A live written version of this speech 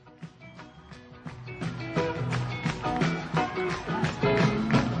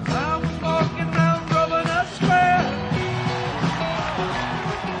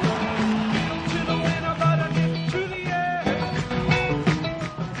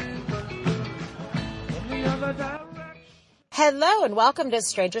Hello and welcome to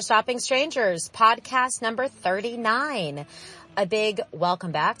Stranger Stopping Strangers, podcast number 39. A big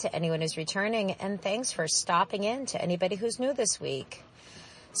welcome back to anyone who's returning, and thanks for stopping in to anybody who's new this week.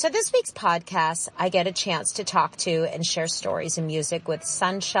 So this week's podcast, I get a chance to talk to and share stories and music with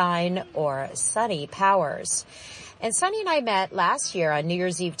Sunshine or Sunny Powers. And Sunny and I met last year on New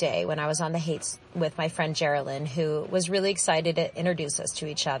Year's Eve day when I was on the Hates with my friend Geraldine, who was really excited to introduce us to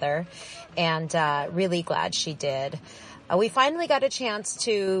each other, and really glad she did. We finally got a chance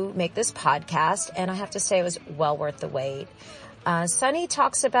to make this podcast, and I have to say it was well worth the wait. Sunny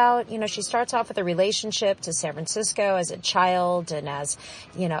talks about, she starts off with a relationship to San Francisco as a child and as,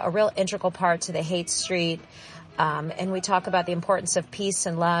 a real integral part to the Haight Street. And we talk about the importance of peace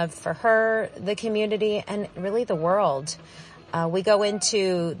and love for her, the community, and really the world. We go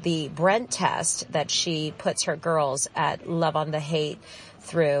into the Brent test that she puts her girls at Love on the Haight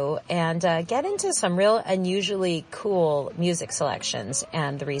through, and get into some real unusually cool music selections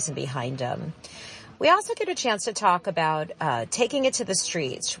and the reason behind them. We also get a chance to talk about Taking It to the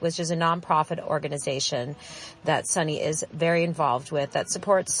Streets, which is a nonprofit organization that Sunny is very involved with that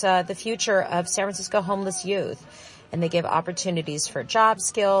supports the future of San Francisco homeless youth. And they give opportunities for job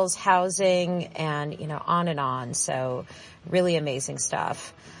skills, housing, and, on and on. So really amazing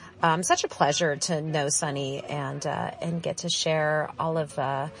stuff. Such a pleasure to know Sunny and get to share all of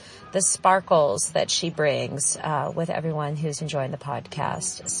the sparkles that she brings with everyone who's enjoying the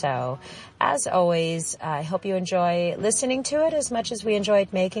podcast. So, as always, I hope you enjoy listening to it as much as we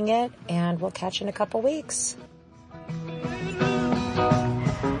enjoyed making it, and we'll catch you in a couple weeks.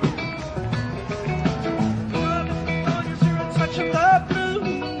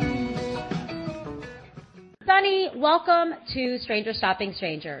 Sunny, welcome to Stranger Stopping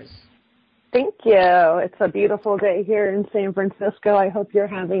Strangers. Thank you. It's a beautiful day here in San Francisco. I hope you're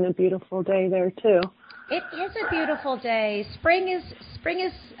having a beautiful day there too. It is a beautiful day. Spring is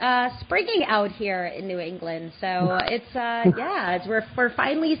springing out here in New England. So we're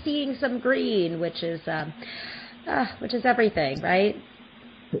finally seeing some green, which is everything, right?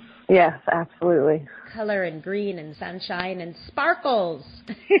 Yes, absolutely. Color and green and sunshine and sparkles.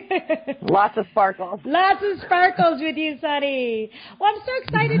 Lots of sparkles. Lots of sparkles with you, Sunny. Well, I'm so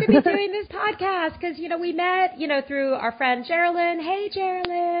excited to be doing this podcast because, we met, through our friend Geraldine. Hey,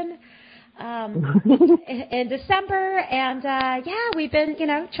 Geraldine. In December. And, we've been,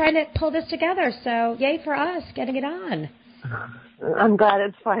 trying to pull this together. So yay for us getting it on. I'm glad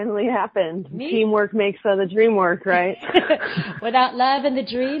it's finally happened. Teamwork makes the dream work, right? Without love and the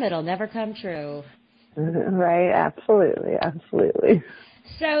dream, it'll never come true. Right, absolutely, absolutely.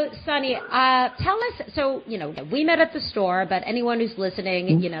 So, Sunny, tell us, we met at the store, but anyone who's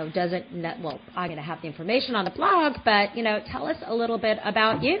listening, doesn't know, well, I'm going to have the information on the blog, but, tell us a little bit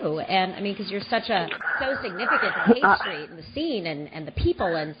about you. And, because you're so significant in Haight Street and the scene and the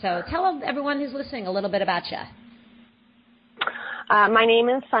people. And so tell everyone who's listening a little bit about you. My name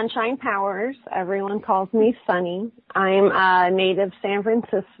is Sunshine Powers. Everyone calls me Sunny. I'm a native San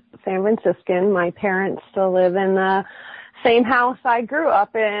Franciscan. My parents still live in the same house I grew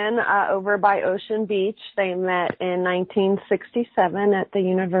up in over by Ocean Beach. They met in 1967 at the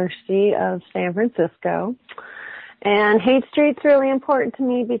University of San Francisco. And Haight Street's really important to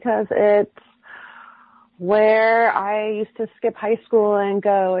me because it's where I used to skip high school and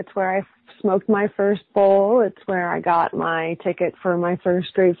go. It's where I smoked my first bowl. It's where I got my ticket for my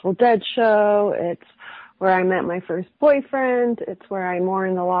first Grateful Dead show. It's where I met my first boyfriend. It's where I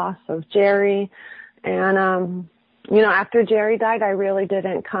mourned the loss of Jerry. And, after Jerry died, I really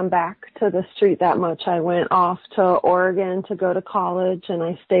didn't come back to the street that much. I went off to Oregon to go to college, and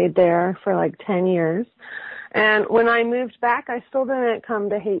I stayed there for like 10 years. And when I moved back, I still didn't come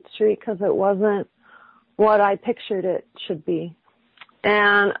to Haight Street because it wasn't what I pictured it should be.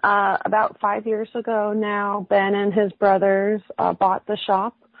 And about 5 years ago now, Ben and his brothers bought the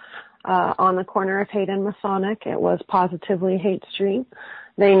shop on the corner of Haight and Masonic. It was positively Haight Street.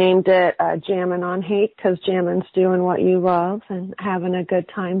 They named it Jammin' on Haight because jammin's doing what you love and having a good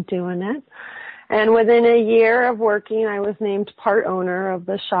time doing it. And within a year of working, I was named part owner of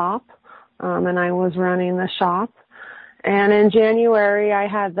the shop, and I was running the shop. And in January, I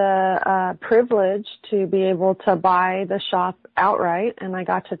had the privilege to be able to buy the shop outright, and I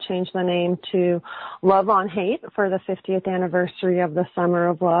got to change the name to Love on Haight for the 50th anniversary of the Summer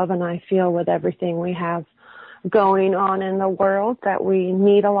of Love. And I feel with everything we have going on in the world that we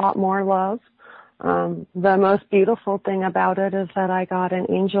need a lot more love. The most beautiful thing about it is that I got an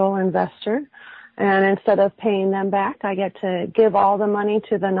angel investor. And instead of paying them back, I get to give all the money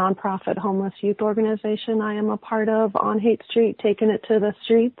to the nonprofit homeless youth organization I am a part of on Haight Street, Taking It to the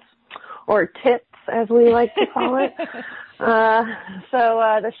Streets, or TITS, as we like to call it.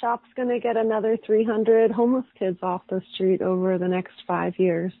 The shop's going to get another 300 homeless kids off the street over the next 5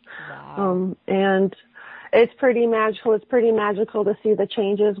 years. Wow. And it's pretty magical. It's pretty magical to see the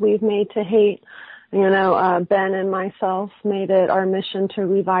changes we've made to hate. Ben and myself made it our mission to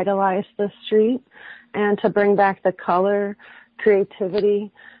revitalize the street and to bring back the color, creativity,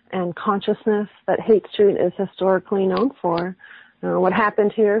 and consciousness that Haight Street is historically known for. What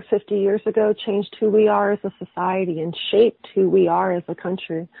happened here 50 years ago changed who we are as a society and shaped who we are as a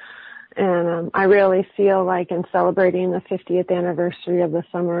country. And I really feel like in celebrating the 50th anniversary of the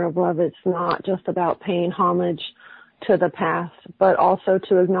Summer of Love, it's not just about paying homage to the past, but also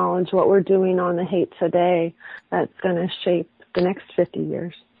to acknowledge what we're doing on the Haight today that's going to shape the next 50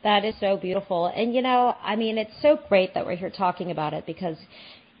 years. That is so beautiful. And, it's so great that we're here talking about it because,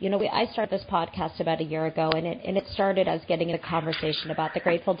 I started this podcast about a year ago, and it started as getting a conversation about the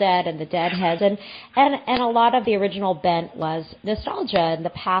Grateful Dead and the Deadheads, and a lot of the original bent was nostalgia and the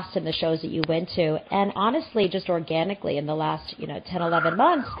past and the shows that you went to. And honestly, just organically in the last, 10, 11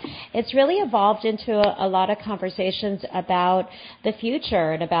 months, it's really evolved into a lot of conversations about the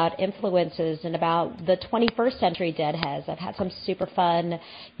future and about influences and about the 21st century Deadheads. I've had some super fun,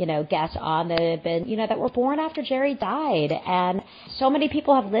 guests on that have been, that were born after Jerry died, and so many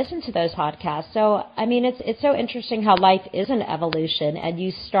people have listened to those podcasts. So, it's so interesting how life is an evolution, and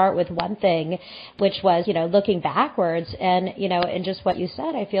you start with one thing, which was, looking backwards, and, and just what you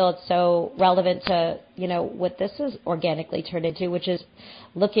said, I feel it's so relevant to, what this is organically turned into, which is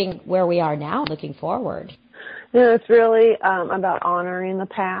looking where we are now, looking forward. It's really about honoring the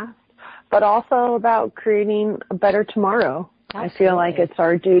past, but also about creating a better tomorrow. Absolutely. I feel like it's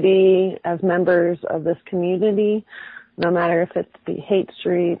our duty as members of this community, no matter if it's the Haight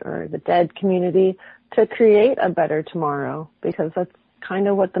Street or the Dead community, to create a better tomorrow, because that's kind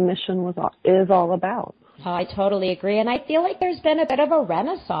of what the mission is all about. Oh, I totally agree. And I feel like there's been a bit of a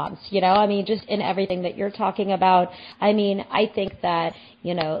renaissance, just in everything that you're talking about. I think that,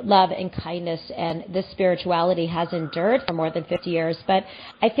 love and kindness and this spirituality has endured for more than 50 years. But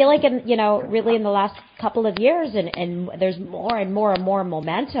I feel like really in the last couple of years and there's more and more and more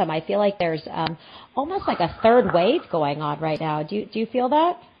momentum. I feel like there's almost like a third wave going on right now. Do you feel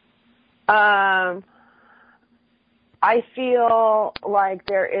that? I feel like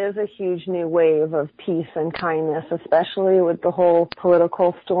there is a huge new wave of peace and kindness, especially with the whole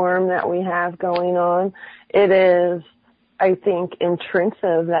political storm that we have going on. It is, I think, intrinsic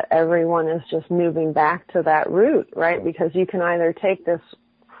that everyone is just moving back to that root, right? Because you can either take this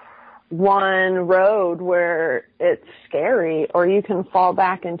one road where it's scary, or you can fall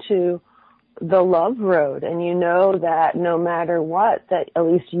back into the love road, and that no matter what, that at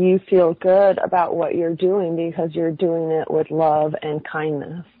least you feel good about what you're doing because you're doing it with love and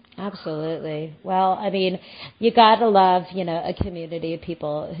kindness. Absolutely. Well, you gotta love, a community of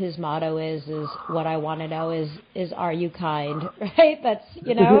people whose motto is what I want to know is are you kind, right? That's,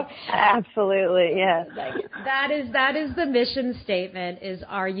 Absolutely, yes. That is the mission statement is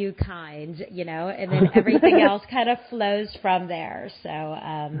are you kind, and then everything else kind of flows from there. So,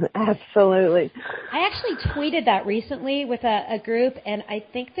 absolutely. I actually tweeted that recently with a group, and I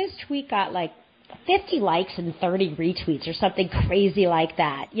think this tweet got 50 likes and 30 retweets or something crazy like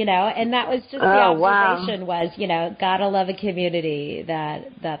that, and that was just the observation was, gotta love a community.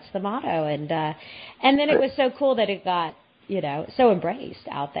 That's the motto. And then it was so cool that it got, so embraced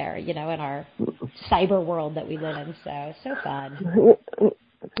out there, in our cyber world that we live in. So fun.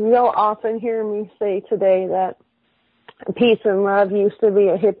 You'll often hear me say today that peace and love used to be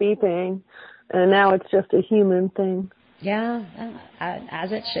a hippie thing, and now it's just a human thing. Yeah,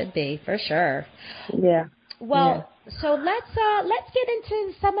 as it should be, for sure. Yeah. Well, so let's get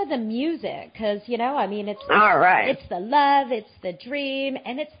into some of the music, because it's all right. It's the love, it's the dream,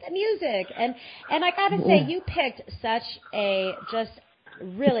 and it's the music, and I gotta say, you picked such a just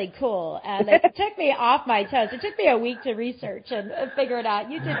really cool, and it took me off my toes. It took me a week to research and figure it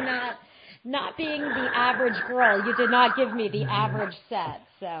out. You did not being the average girl, you did not give me the average set.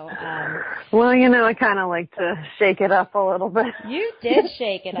 So, well, I kind of like to shake it up a little bit. You did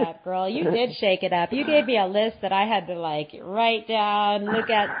shake it up, girl. You did shake it up. You gave me a list that I had to write down,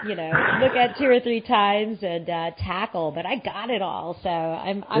 look at 2 or 3 times and tackle, but I got it all. So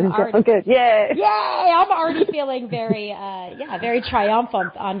I'm already good. Yay! I'm already feeling very very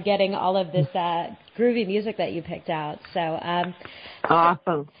triumphant on getting all of this groovy music that you picked out. So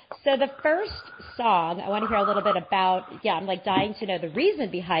awesome. So the first song I want to hear a little bit about. I'm dying to know the reason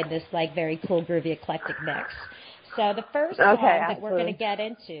behind this very cool groovy eclectic mix. So the first song that absolutely. we're going to get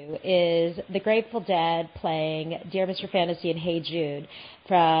into is the Grateful Dead playing Dear Mr. Fantasy and Hey Jude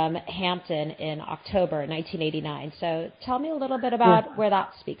from Hampton in October 1989. So tell me a little bit about where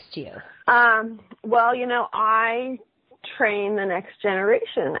that speaks to you. Well, I train the next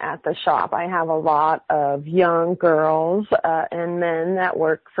generation at the shop. I have a lot of young girls and men that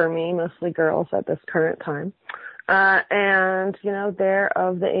work for me, mostly girls at this current time. And, they're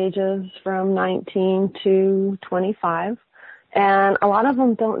of the ages from 19 to 25. And a lot of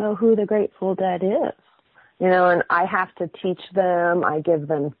them don't know who the Grateful Dead is, and I have to teach them. I give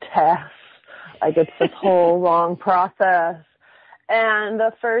them tests. It's this whole long process. And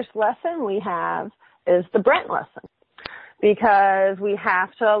the first lesson we have is the Brent lesson, because we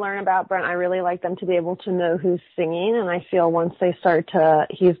have to learn about Brent. I really like them to be able to know who's singing, and I feel once they start to,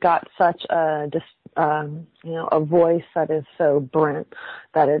 he's got such a voice that is so Brent,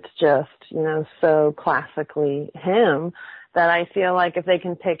 that it's just, so classically him, that I feel like if they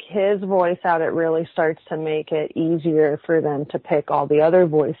can pick his voice out, it really starts to make it easier for them to pick all the other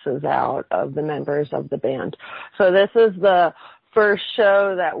voices out of the members of the band. So this is the first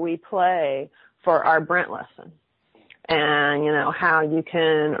show that we play for our Brent lesson. And, how you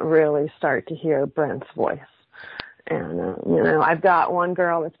can really start to hear Brent's voice. And, I've got one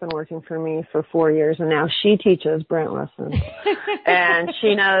girl that's been working for me for 4 years, and now she teaches Brent lessons. And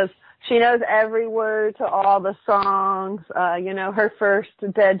she knows every word to all the songs. Her first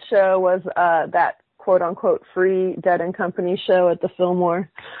Dead show was that quote-unquote free Dead and Company show at the Fillmore.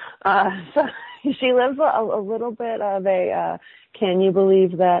 So she lives a little bit of a, can you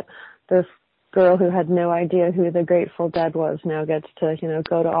believe that this girl who had no idea who the Grateful Dead was now gets to,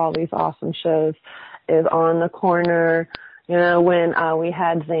 go to all these awesome shows, is on the corner. When we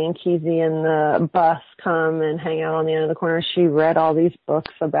had Zane Kesey and the bus come and hang out on the end of the corner, she read all these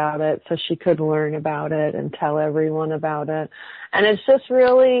books about it so she could learn about it and tell everyone about it. And it's just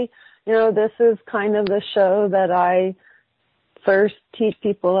really, this is kind of the show that I first teach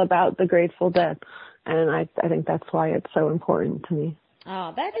people about the Grateful Dead. And I think that's why it's so important to me.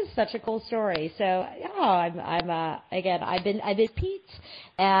 Oh, that is such a cool story. So, I've been Pete,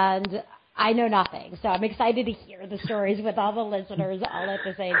 and I know nothing. So I'm excited to hear the stories with all the listeners all at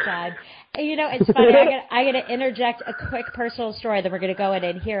the same time. And, it's funny. I'm going to interject a quick personal story, then we're going to go in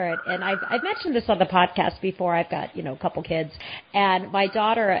and hear it. And I've mentioned this on the podcast before. I've got, a couple kids, and my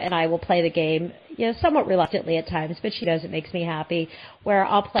daughter and I will play the game, somewhat reluctantly at times, but she knows it makes me happy, where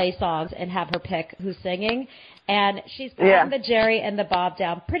I'll play songs and have her pick who's singing. And she's gotten the Jerry and the Bob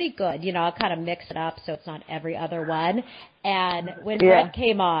down pretty good. I'll kind of mix it up so it's not every other one. And when Brent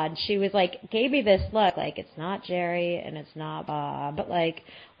came on, she was gave me this look, it's not Jerry and it's not Bob, but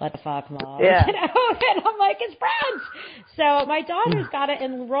what the fuck, Mom? Yeah. And I'm like, it's Brent. So my daughter's got to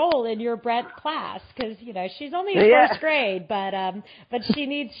enroll in your Brent class because, she's only in first grade, but she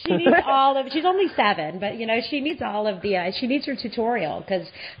needs all of, she's only 7, but, she needs all of the, she needs her tutorial because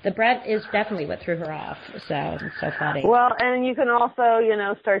the Brent is definitely what threw her off. So it's so funny. Well, and you can also,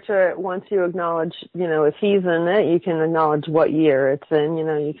 start to, once you acknowledge, if he's in it, you can acknowledge what year it's in,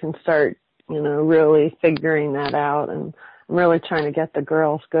 you can start, really figuring that out. And I'm really trying to get the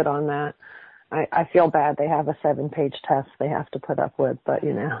girls good on that. I feel bad they have a 7-page test they have to put up with, but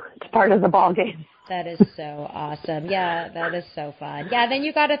it's part of the ball game. That is so awesome. Yeah, that is so fun. Yeah, then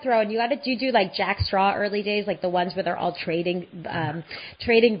you got to throw in, do you do Jack Straw early days, the ones where they're all trading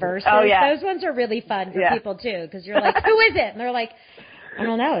verses? Oh, yeah. Those ones are really fun for people too, because you're like, who is it? And they're like, I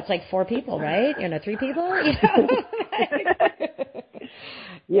don't know. It's 4 people, right? 3 people.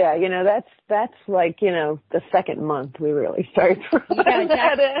 Yeah, that's the second month we really start throwing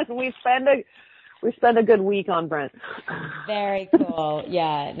that in. We spend a good week on Brent. Very cool.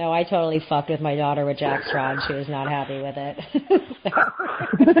 Yeah, no, I totally fucked with my daughter with Jack Straw, and she was not happy with it.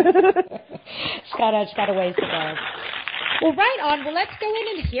 She's got a ways to go. Well, right on. Well, let's go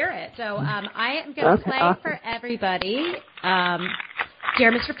in and hear it. So I am going to play for everybody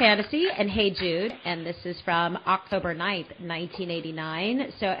Dear Mr. Fantasy and Hey Jude, and this is from October 9th,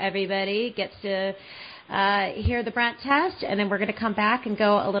 1989. So everybody gets to hear the Brent test, and then we're going to come back and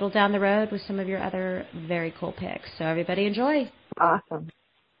go a little down the road with some of your other very cool picks. So everybody enjoy. Awesome.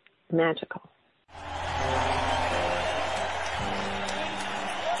 Magical.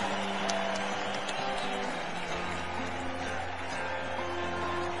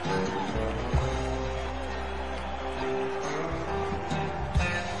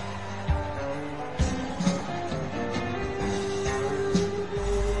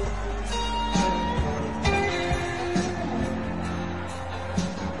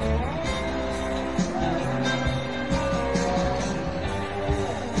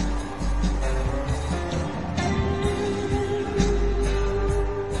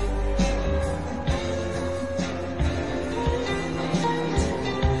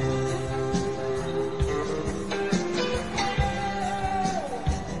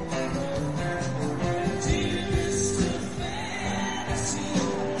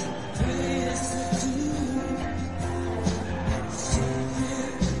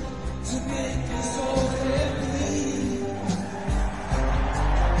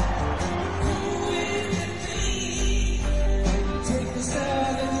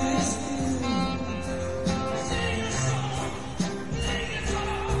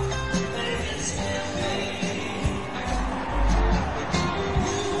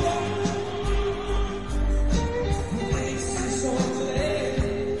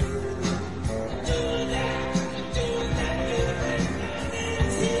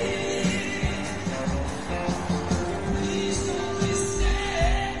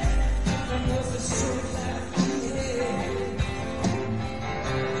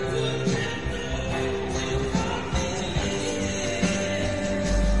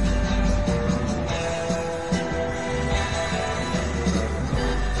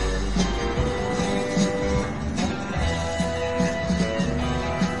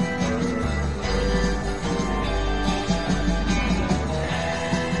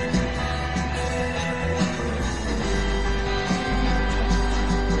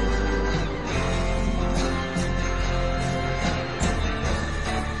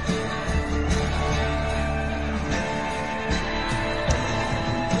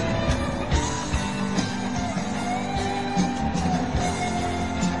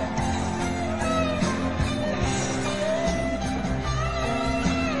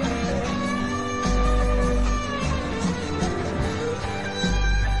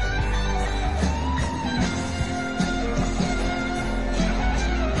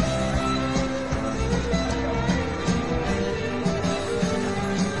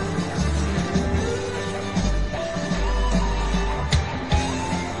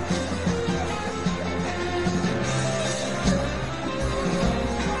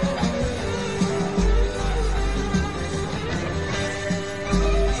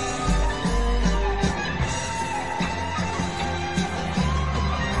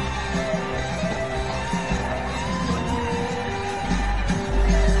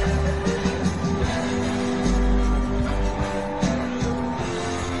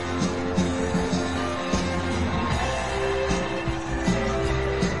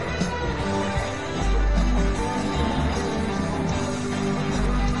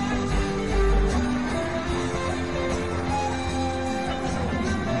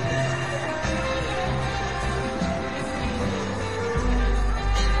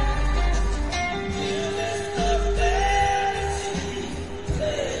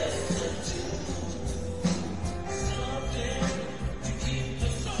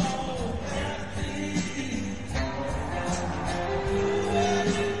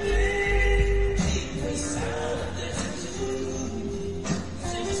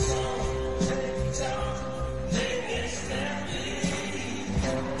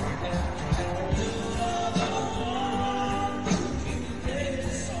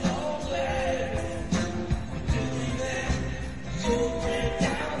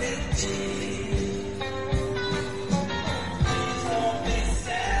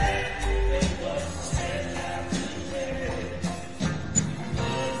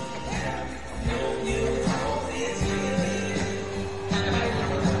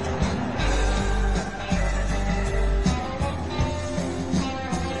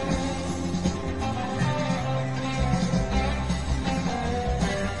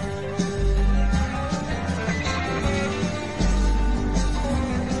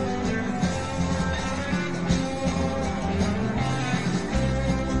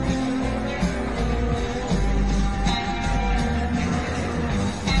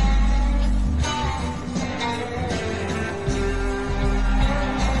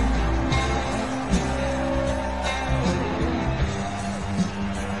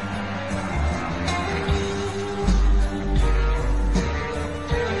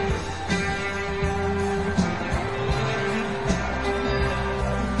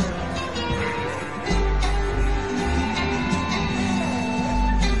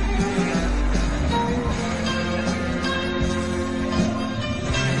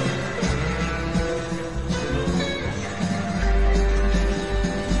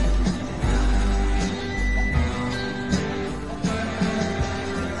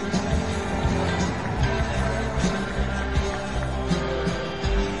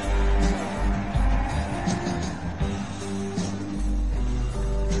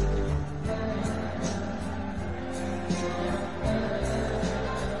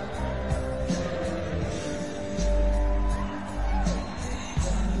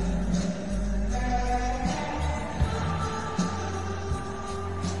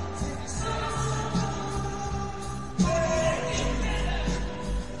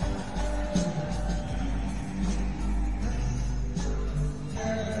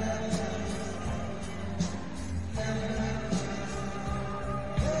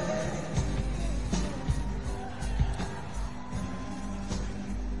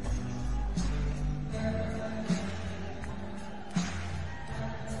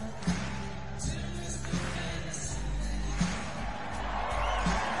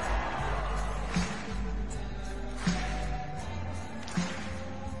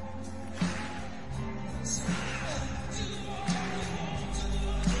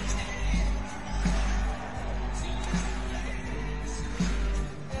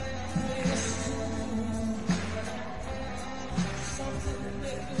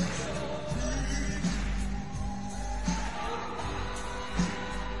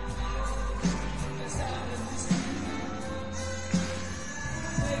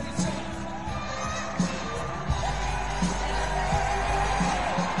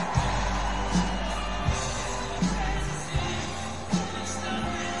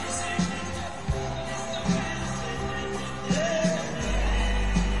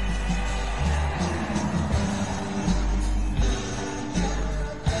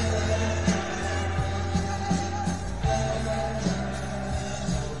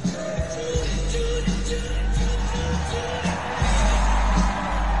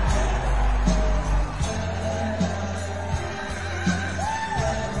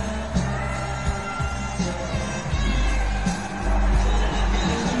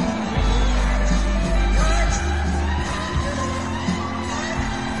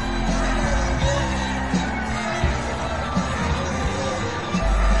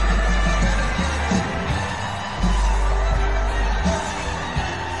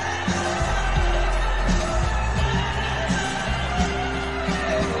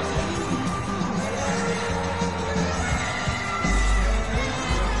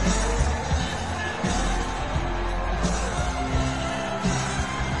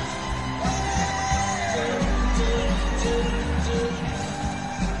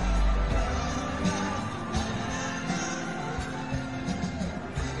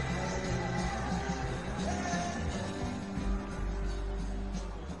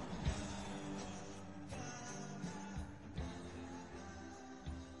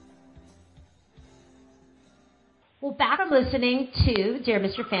 Well, back from listening to Dear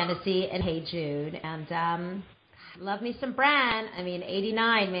Mr. Fantasy and Hey Jude, and love me some Bran. I mean,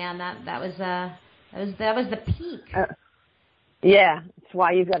 '89, man. That was the peak. Yeah, it's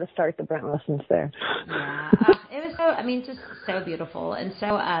why you've got to start the Brent listens there. Yeah, it was so. I mean, just so beautiful and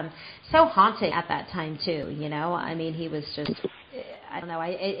so haunting at that time too. You know, I mean, he was just. I don't know.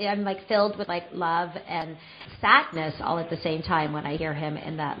 I'm like filled with like love and sadness all at the same time when I hear him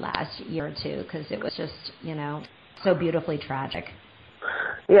in that last year or two, because it was just, you know, so beautifully tragic.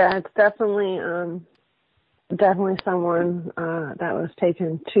 Yeah, it's definitely someone that was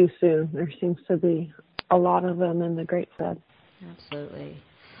taken too soon. There seems to be a lot of them in the Grateful Dead. Absolutely.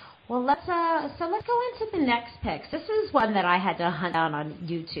 Well, let's go into the next picks. This is one that I had to hunt down on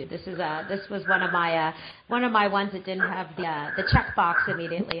YouTube. This was one of my ones that didn't have the checkbox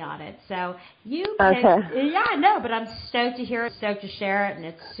immediately on it. So you picked, yeah, I know, but I'm stoked to hear it, stoked to share it, and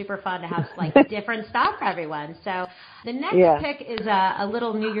it's super fun to have like different stuff for everyone. So the next pick is a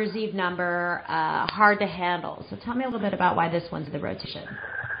little New Year's Eve number, Hard to Handle. So tell me a little bit about why this one's in the rotation.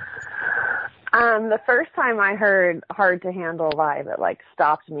 The first time I heard Hard to Handle live, it like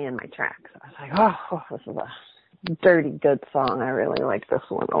stopped me in my tracks. I was like, oh, this is a dirty good song. I really like this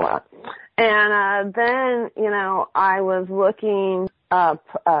one a lot. And then, you know, I was looking up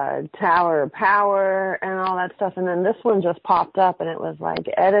Tower of Power and all that stuff, and then this one just popped up, and it was like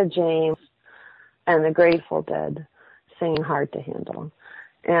Etta James and the Grateful Dead singing Hard to Handle.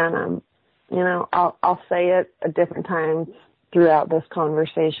 And, you know, I'll say it at different times throughout this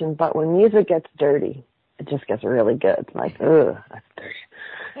conversation, but when music gets dirty, it just gets really good. Like, ugh, that's dirty.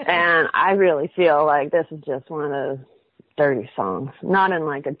 And I really feel like this is just one of those dirty songs. Not in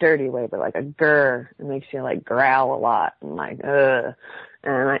like a dirty way, but like a grr. It makes you like growl a lot and like, ugh.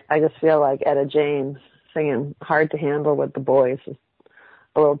 And I just feel like Etta James singing Hard to Handle with the boys is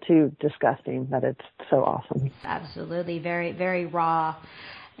a little too disgusting, but it's so awesome. Absolutely. Very, very raw.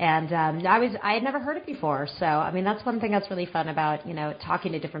 And I had never heard it before. So, I mean, that's one thing that's really fun about, you know,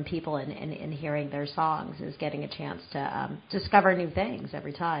 talking to different people and hearing their songs is getting a chance to discover new things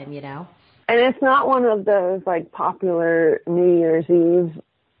every time, you know. And it's not one of those, like, popular New Year's Eve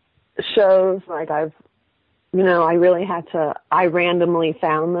shows. Like, I randomly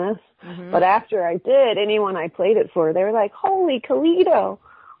found this. Mm-hmm. But after I did, anyone I played it for, they were like, holy Toledo,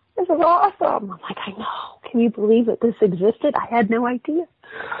 this is awesome. I'm like, I know. Can you believe that this existed? I had no idea.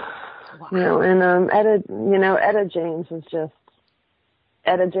 Wow. You know, and Etta James is just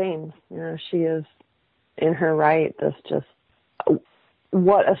Etta James. You know, she is in her right. That's just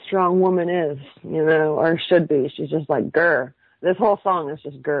what a strong woman is, you know, or should be. She's just like grr. This whole song is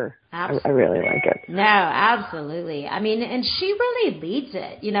just grr. I really like it. No, absolutely. I mean, and she really leads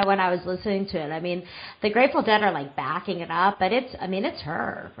it, you know, when I was listening to it. I mean, the Grateful Dead are like backing it up, but it's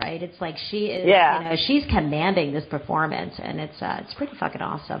her, right? It's like she is, you know, she's commanding this performance, and it's pretty fucking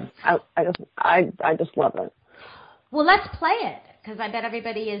awesome. I just love it. Well, let's play it, because I bet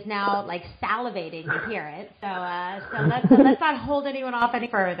everybody is now like salivating to hear it. So let's not hold anyone off any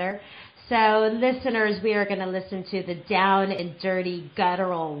further. So, listeners, we are going to listen to the down and dirty,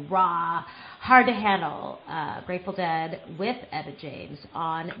 guttural, raw, Hard to Handle Grateful Dead with Etta James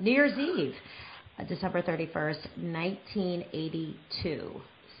on New Year's Eve, December 31st, 1982.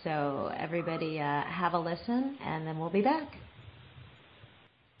 So, everybody have a listen, and then we'll be back.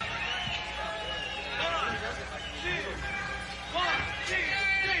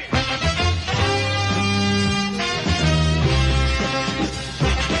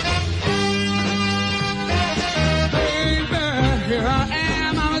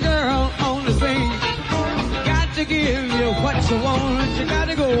 Give you what you want, you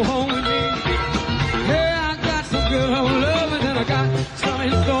gotta go home with me. Yeah, I got some good old love, and then I got some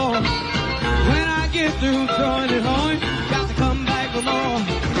in store. When I get through throwing it home, got to come back for more.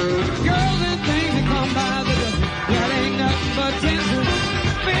 Girls and things that come by the door, that ain't nothing but tinsel.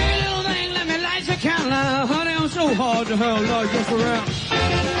 Baby, little thing, let me light your candle now. Honey, I'm so hard to hold, Lord, just around.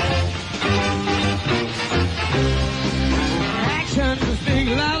 Actions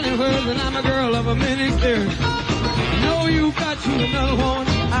speak loud in words, and I'm a girl of a many experience. Know you got you another one.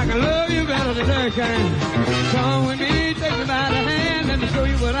 I can love you better than they can. Come with me, take me by the hand, let me show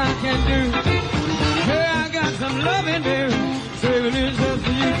you what I can do. Hey, I got some loving, baby, saving it just for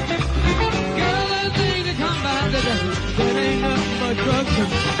you. Girl, that thing that come by today, that ain't nothing but drugs.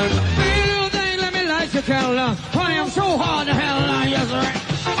 Baby, little thing, let me light your candle now. Honey, I'm so hard to handle now, yes, sir.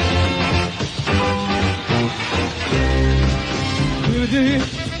 You did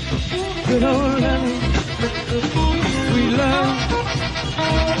good old love. Sweet love,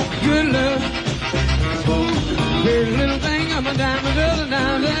 good love. Here's a little thing, I'm a dime a dozen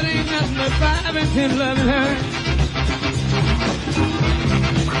now. That ain't nothing but 5 and 10 loving her.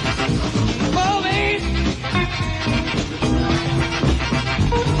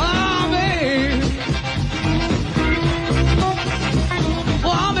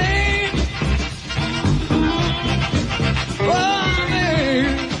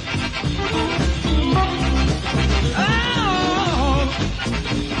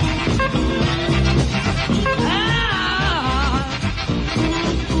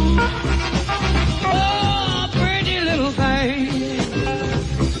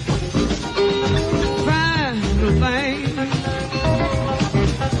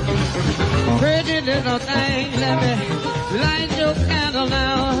 little thing, let me light your candle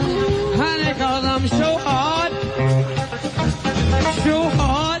now, honey, 'cause I'm so hard, so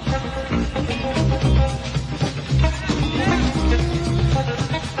hard.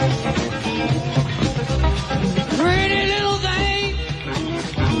 Pretty little thing,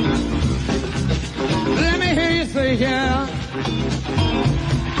 let me hear you say, yeah.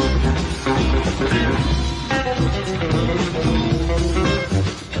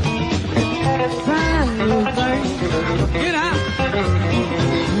 Fine little thing, get out.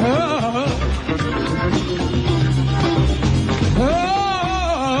 Oh, oh,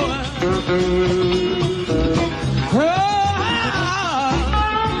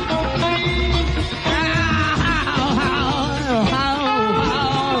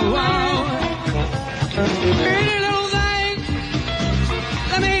 pretty little thing,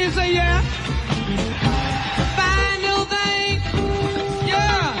 let me hear you say, yeah. Fine little thing,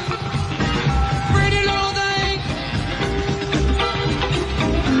 yeah. Pretty little thing.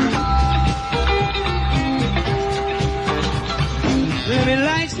 Let me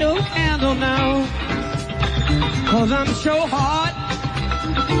light your candle now, 'cause I'm so hot,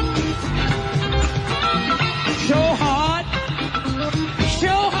 so hot,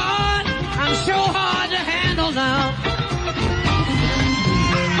 so hot. I'm so hard to handle now.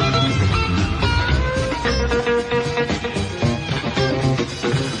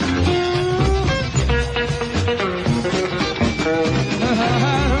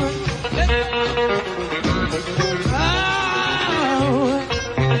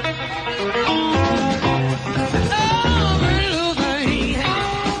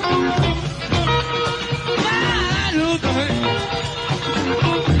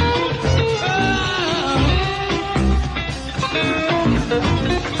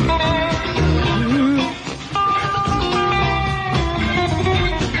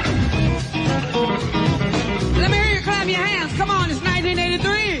 Let me hear you clap your hands. Come on, it's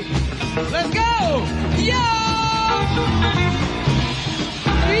 1983. Let's go. Yo!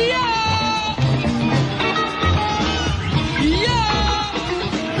 Yo! Yo!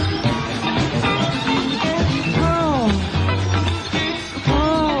 Oh.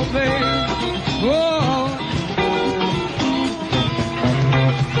 Oh, baby. Whoa.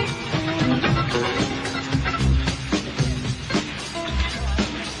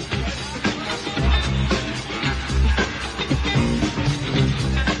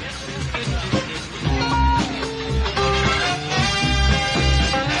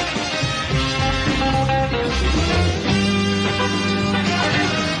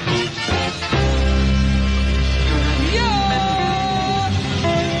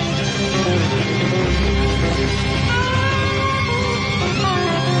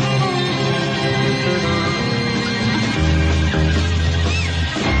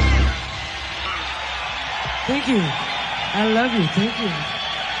 Thank you. I love you. Thank you.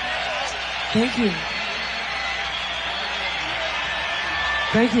 Thank you.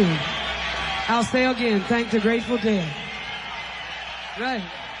 Thank you. I'll say again, thank the Grateful Dead. Right.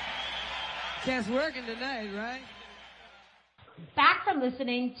 Cat's working tonight, right? Back from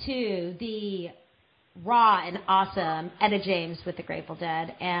listening to the raw and awesome Etta James with the Grateful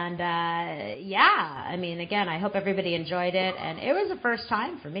Dead. And, yeah, I mean, again, I hope everybody enjoyed it. And it was the first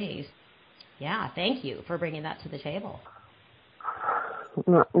time for me. Yeah, thank you for bringing that to the table.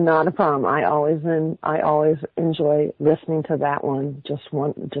 Not a problem. I always enjoy listening to that one just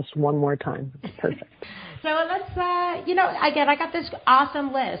one more time. It's perfect. So let's, again, I got this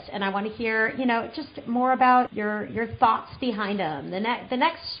awesome list, and I want to hear, just more about your thoughts behind them. The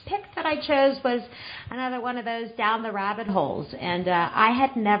next pick that I chose was another one of those down the rabbit holes, and I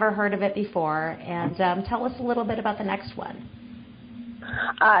had never heard of it before. And tell us a little bit about the next one.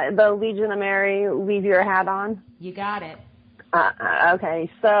 The Legion of Mary, Leave Your Hat On. You got it. Okay,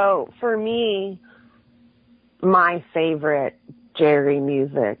 so for me, my favorite Jerry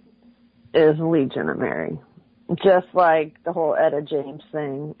music is Legion of Mary. Just like the whole Etta James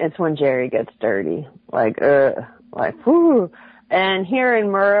thing, it's when Jerry gets dirty. Whoo. And hearing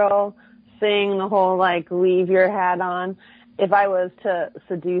Merle sing the whole, leave your hat on, if I was to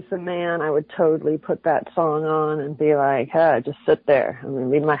seduce a man, I would totally put that song on and be like, hey, just sit there. I'm going to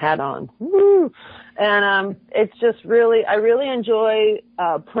leave my hat on. Woo! And it's just I really enjoy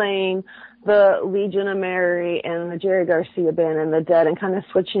playing the Legion of Mary and the Jerry Garcia Band and the Dead, and kind of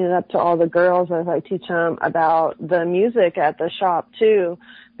switching it up to all the girls as I teach them about the music at the shop too,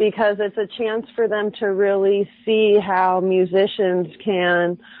 because it's a chance for them to really see how musicians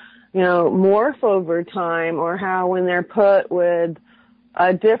can, morph over time, or how when they're put with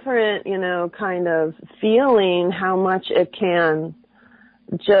a different, kind of feeling, how much it can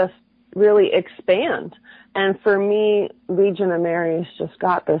just really expand. And for me, Legion of Mary's just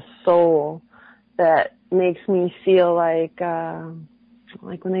got this soul that makes me feel like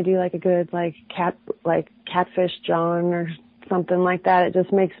when they do like a good Catfish John or something like that, it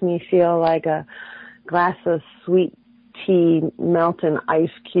just makes me feel like a glass of sweet tea melting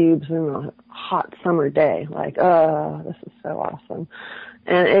ice cubes in a hot summer day. Like, oh, this is so awesome.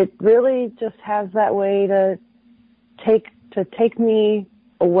 And it really just has that way to take me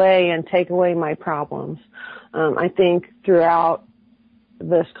away and take away my problems. I think throughout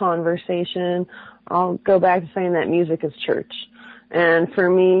this conversation, I'll go back to saying that music is church. And for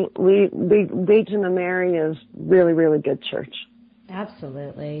me, Legion of Mary is really, really good church.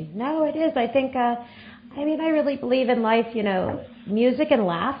 Absolutely. No, it is. I think, I really believe in life, music and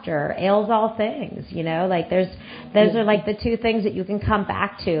laughter ails all things, like those are like the two things that you can come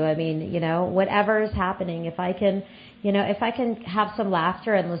back to. I mean, whatever is happening, if I can have some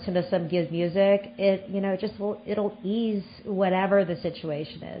laughter and listen to some good music, it'll ease whatever the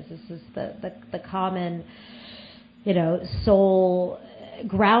situation is. This is the common, soul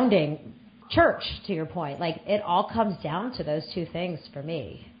grounding church, to your point. Like, it all comes down to those two things for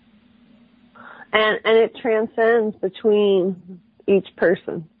me. And it transcends between each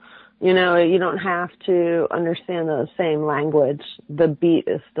person. You don't have to understand the same language. The beat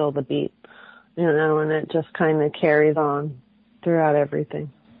is still the beat, and it just kind of carries on throughout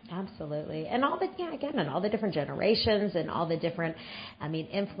everything. Absolutely. And all the different generations and all the different,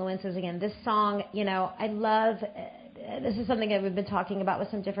 influences. Again, this song, I love, this is something that we've been talking about with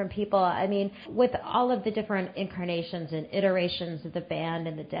some different people. With all of the different incarnations and iterations of the band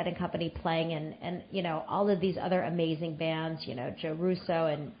and the Dead and Company playing and all of these other amazing bands, Joe Russo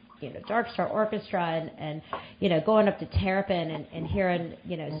and, Dark Star Orchestra and going up to Terrapin and hearing,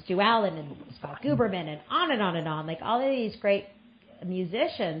 Stu Allen and Scott Guberman and on and on and on, like all of these great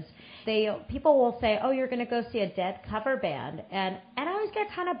musicians, people will say, oh, you're going to go see a Dead cover band. And I always get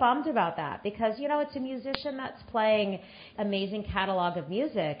kind of bummed about that because, it's a musician that's playing amazing catalog of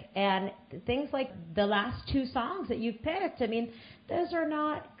music. And things like the last two songs that you've picked, those are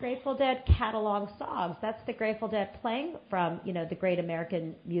not Grateful Dead catalog songs. That's the Grateful Dead playing from, the Great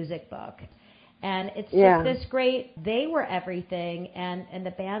American Music Book. And it's just this great, they were everything, and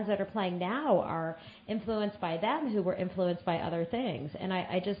the bands that are playing now are influenced by them who were influenced by other things. And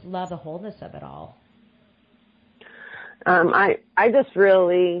I just love the wholeness of it all. I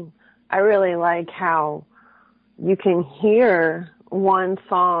really like how you can hear one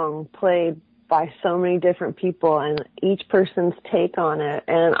song played by so many different people and each person's take on it.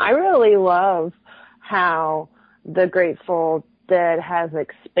 And I really love how the Grateful Dead has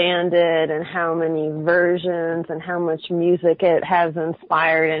expanded and how many versions and how much music it has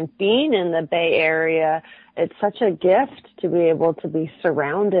inspired. And being in the Bay Area, it's such a gift to be able to be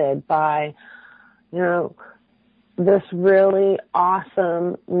surrounded by, this really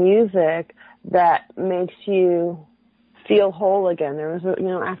awesome music that makes you feel whole again. There was,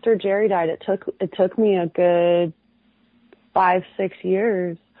 after Jerry died, it took me a good 5-6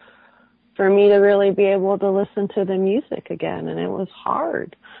 years for me to really be able to listen to the music again, and it was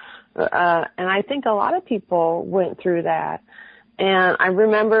hard. And I think a lot of people went through that. And I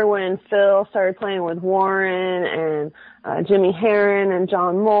remember when Phil started playing with Warren and Jimmy Herron and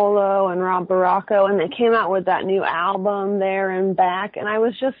John Molo and Rob Baracco, and they came out with that new album, There and Back, and I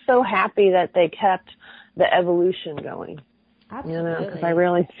was just so happy that they kept the evolution going. Absolutely. Because I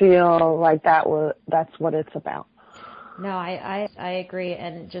really feel like that's what it's about. No, I agree,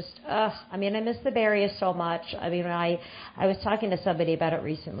 and just, I miss the Bay Area so much. I was talking to somebody about it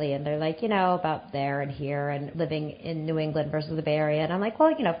recently, and they're like, about there and here and living in New England versus the Bay Area, and I'm like,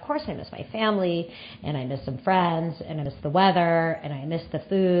 well, of course I miss my family, and I miss some friends, and I miss the weather, and I miss the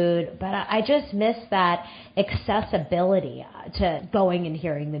food, but I just miss that accessibility to going and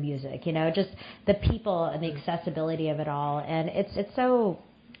hearing the music, just the people and the accessibility of it all, and it's so,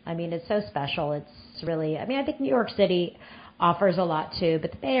 it's so special. It's really, I think New York City offers a lot too,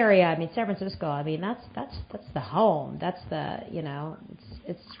 but the Bay Area, San Francisco, that's the home. That's the,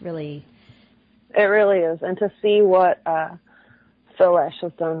 it's really. It really is. And to see what Phil Lesh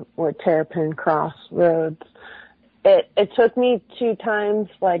has done with Terrapin Crossroads, it took me 2 times,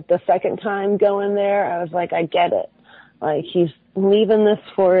 like the second time going there, I was like, I get it. Like, he's leaving this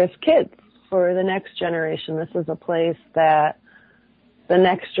for his kids, for the next generation. This is a place that the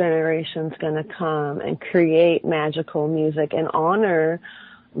next generation's going to come and create magical music and honor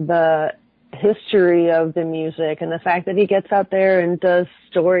the history of the music, and the fact that he gets out there and does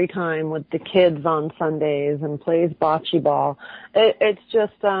story time with the kids on Sundays and plays bocce ball. It's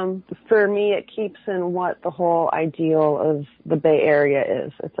just, for me, it keeps in what the whole ideal of the Bay Area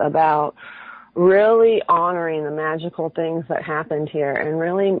is. It's about really honoring the magical things that happened here and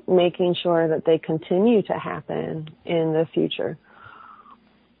really making sure that they continue to happen in the future.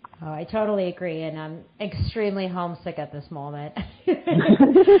 Oh, I totally agree, and I'm extremely homesick at this moment. I've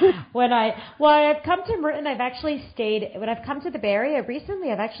come to Marin, I've actually stayed, when I've come to the Bay Area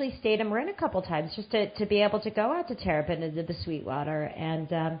recently, I've actually stayed in Marin a couple times just to be able to go out to Terrapin and to the Sweetwater. And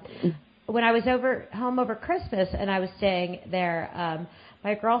when I was home over Christmas and I was staying there,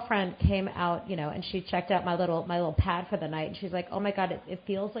 my girlfriend came out, and she checked out my little pad for the night, and she's like, "Oh my God, it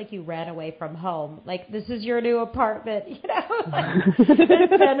feels like you ran away from home. Like, this is your new apartment, in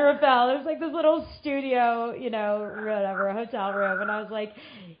San Rafael. There's like this little studio, whatever, a hotel room." And I was like,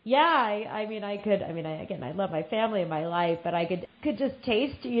 "Yeah, I love my family and my life, but I could just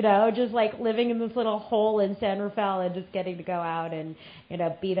taste, just like living in this little hole in San Rafael and just getting to go out and,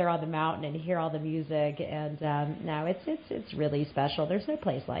 be there on the mountain and hear all the music. And no, it's really special. There's no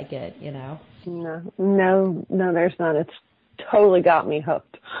place like it, No, there's not. It's totally got me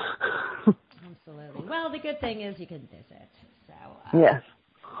hooked. Absolutely. Well, the good thing is you can visit. So yes.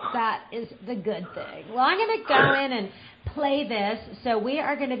 That is the good thing. Well, I'm going to go in and play this. So we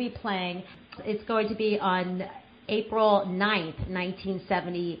are going to be playing. It's going to be on April 9th,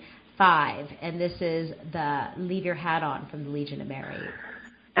 1975. And this is the Leave Your Hat On from the Legion of Mary.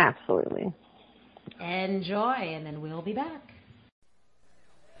 Absolutely. Enjoy, and then we'll be back.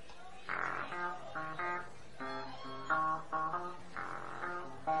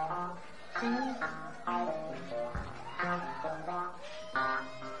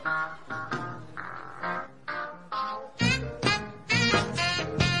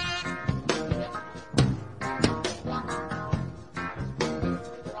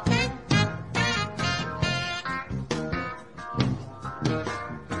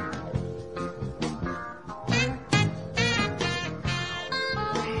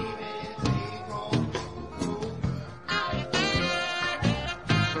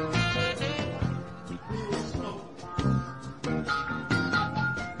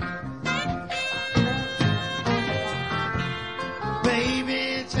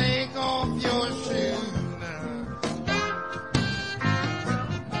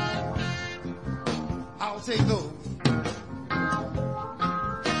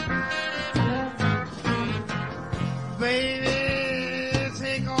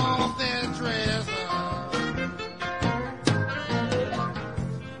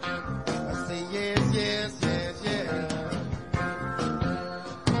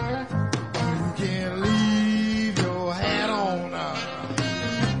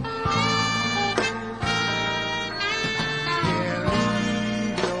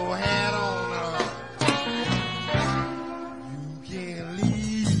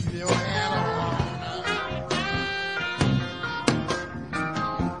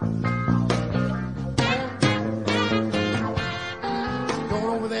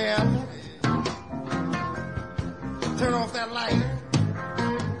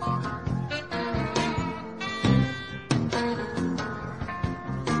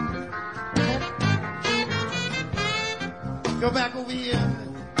 Go back over here.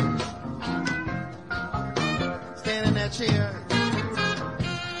 Stand in that chair.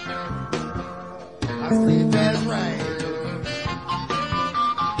 I said, that's right.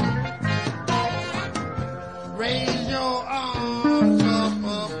 Raise your arms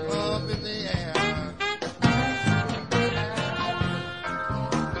up in the air.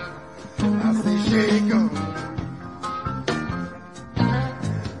 I say, shake 'em.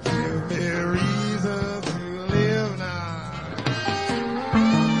 Give me a reason to live now.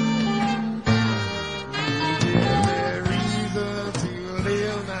 Give me a reason to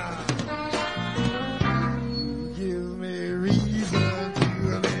live now. Give me a reason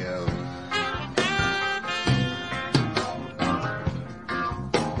to live.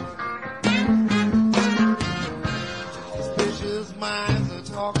 Suspicious minds are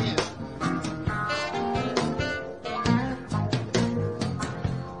talking.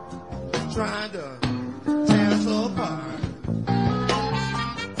 Trying to tear us apart.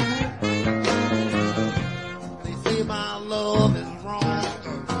 They say my love is wrong,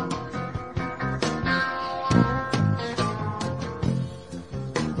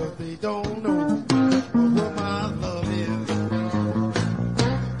 but they don't know what my love is.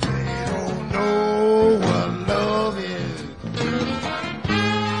 They don't know what love is.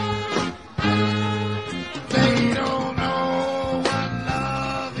 They don't know what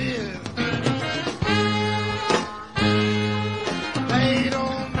love is.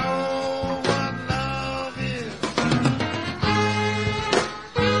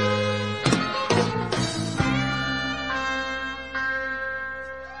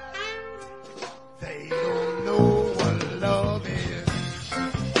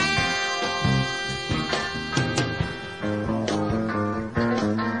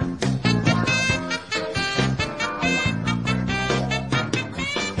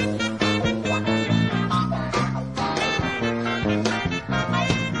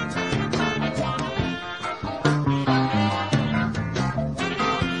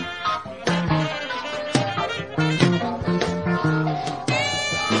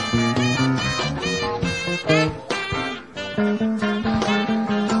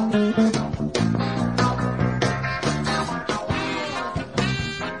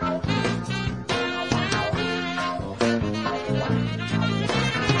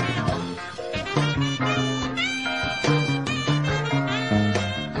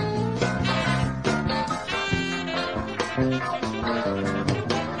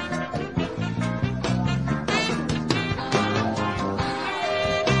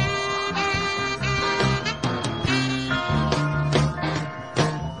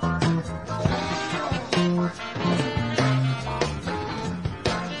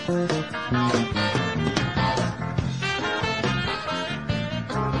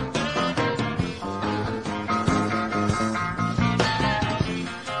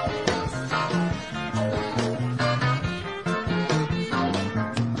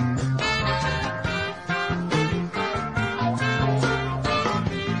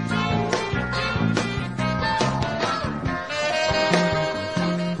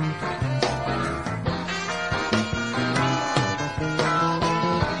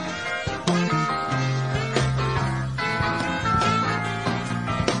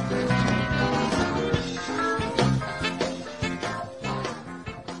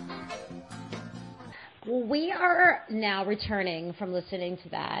 now returning from listening to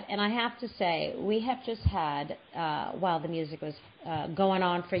that, and I have to say, we have just had, while the music was going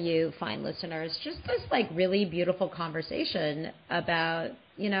on for you, fine listeners, just this like really beautiful conversation about,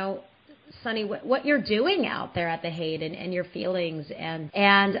 you know, Sunny, what you're doing out there at the Haight and your feelings, and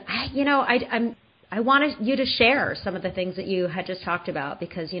I, you know, I wanted you to share some of the things that you had just talked about,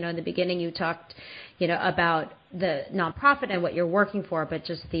 because, you know, in the beginning you talked, you know, about the nonprofit and what you're working for, but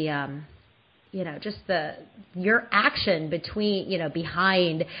just the, you know, just your action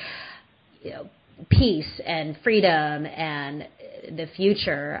behind, you know, peace and freedom and the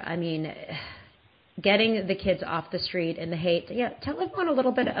future. I mean, getting the kids off the street in the Haight. Yeah, tell everyone a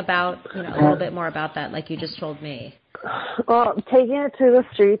little bit more about that, like you just told me. Well, Taking It to the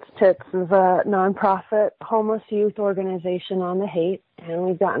Streets, TITS, is a nonprofit homeless youth organization on the Haight, and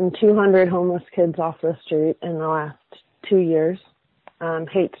we've gotten 200 homeless kids off the street in the last 2 years.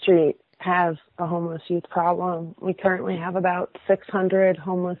 Haight Street has a homeless youth problem. We currently have about 600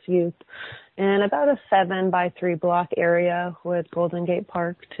 homeless youth in about a 7x3 block area with Golden Gate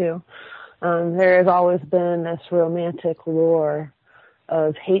Park too. There has always been this romantic lure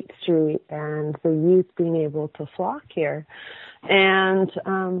of Haight Street and the youth being able to flock here. And,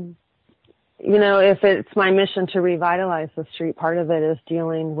 you know, if it's my mission to revitalize the street, part of it is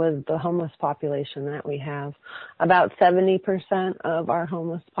dealing with the homeless population that we have. About 70% of our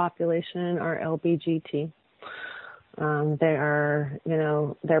homeless population are LBGT. They are, you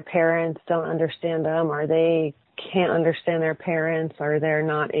know, their parents don't understand them, or they can't understand their parents, or they're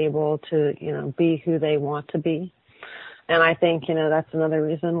not able to, you know, be who they want to be. And I think, you know, that's another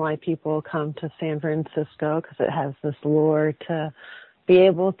reason why people come to San Francisco, because it has this lure to be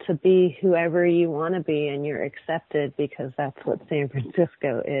able to be whoever you want to be, and you're accepted, because that's what San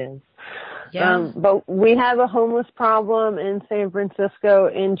Francisco is. Yeah. But we have a homeless problem in San Francisco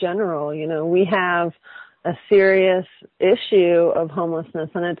in general. You know, we have a serious issue of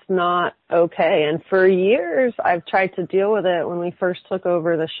homelessness, and it's not okay. And for years, I've tried to deal with it. When we first took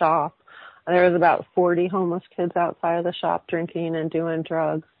over the shop, there was about 40 homeless kids outside of the shop drinking and doing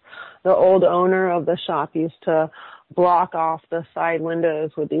drugs. The old owner of the shop used to block off the side windows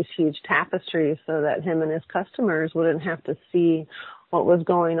with these huge tapestries so that him and his customers wouldn't have to see what was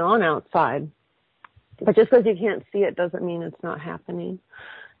going on outside. But just because you can't see it doesn't mean it's not happening.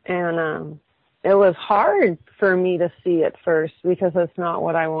 And it was hard for me to see at first, because that's not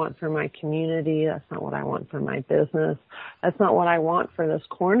what I want for my community. That's not what I want for my business. That's not what I want for this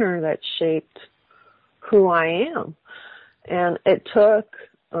corner that shaped who I am. And it took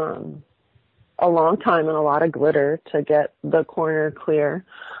a long time and a lot of glitter to get the corner clear.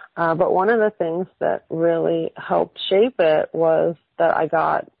 But one of the things that really helped shape it was that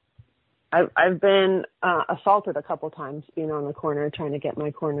I've been assaulted a couple times being on the corner trying to get my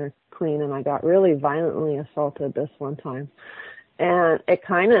corner clean, and I got really violently assaulted this one time. And it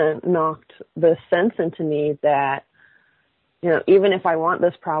kind of knocked the sense into me that, you know, even if I want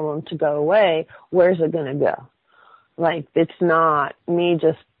this problem to go away, where's it going to go? Like, it's not me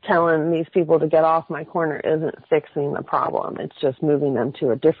just telling these people to get off my corner isn't fixing the problem. It's just moving them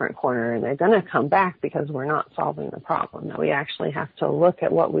to a different corner, and they're going to come back because we're not solving the problem. That we actually have to look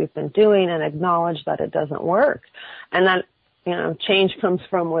at what we've been doing and acknowledge that it doesn't work. And that, you know, change comes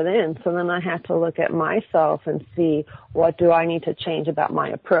from within. So then I have to look at myself and see, what do I need to change about my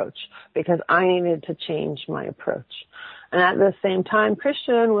approach? Because I needed to change my approach. And at the same time,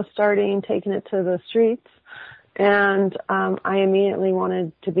 Christian was taking it to the streets. And I immediately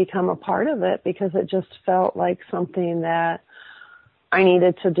wanted to become a part of it, because it just felt like something that I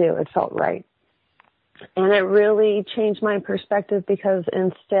needed to do. It felt right. And it really changed my perspective, because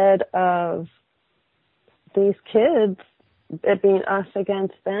instead of these kids, it being us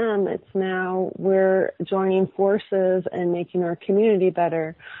against them, it's now we're joining forces and making our community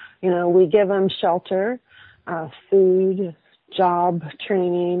better. You know, we give them shelter, food, job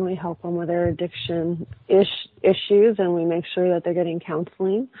training. We help them with their addiction issues, and we make sure that they're getting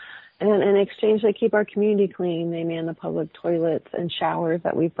counseling. And in exchange, they keep our community clean. They man the public toilets and showers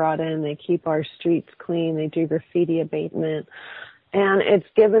that we've brought in. They keep our streets clean. They do graffiti abatement. And it's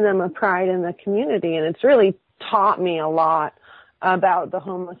given them a pride in the community, and it's really taught me a lot about the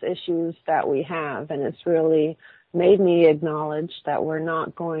homeless issues that we have. And it's really made me acknowledge that we're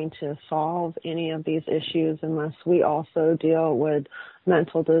not going to solve any of these issues unless we also deal with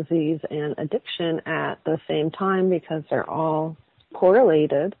mental disease and addiction at the same time, because they're all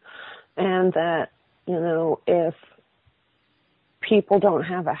correlated. And that, you know, if people don't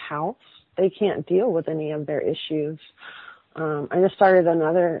have a house, they can't deal with any of their issues. I just started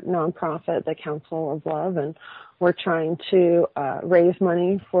another nonprofit, the Council of Love, and we're trying to raise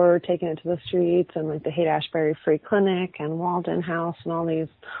money for taking it to the streets, and like the Haight-Ashbury Free Clinic and Walden House and all these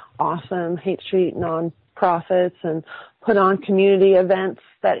awesome Haight Street nonprofits, and put on community events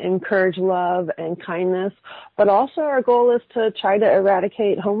that encourage love and kindness. But also our goal is to try to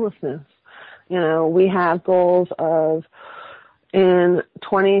eradicate homelessness. You know, we have goals of in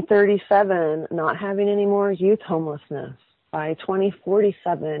 2037 not having any more youth homelessness. By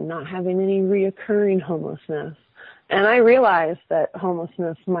 2047, not having any reoccurring homelessness. And I realize that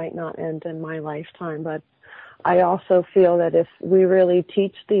homelessness might not end in my lifetime, but I also feel that if we really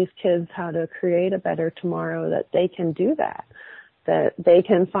teach these kids how to create a better tomorrow, that they can do that they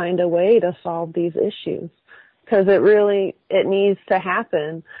can find a way to solve these issues. Because it needs to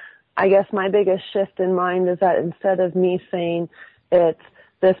happen. I guess my biggest shift in mind is that instead of me saying it's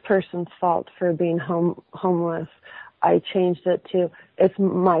this person's fault for being homeless, I changed it to, it's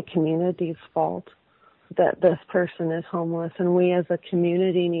my community's fault that this person is homeless, and we as a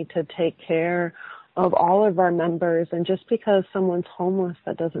community need to take care of all of our members. And just because someone's homeless,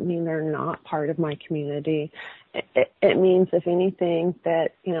 that doesn't mean they're not part of my community. It means, if anything,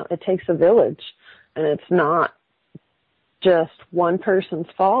 that, you know, it takes a village, and it's not just one person's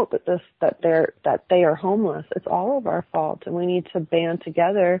fault that they are homeless. It's all of our fault, and we need to band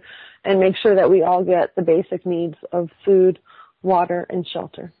together and make sure that we all get the basic needs of food, water, and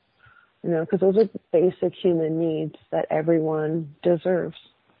shelter. You know, because those are the basic human needs that everyone deserves.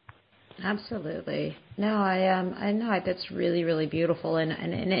 Absolutely. No, I know that's really, really beautiful, and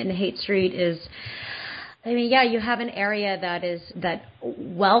Haight Street is. I mean, yeah, you have an area that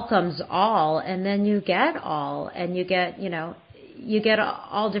welcomes all, and then you get all, and you get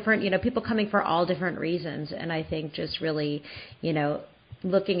all different, people coming for all different reasons. And I think just really,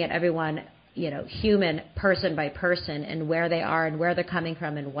 looking at everyone, human, person by person, and where they are and where they're coming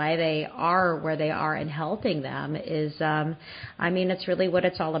from and why they are where they are, and helping them is, it's really what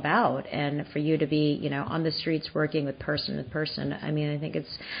it's all about. And for you to be, on the streets working with person to person, I think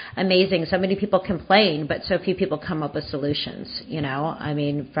it's amazing. So many people complain, but so few people come up with solutions,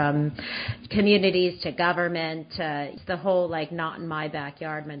 from communities to government to the whole, not in my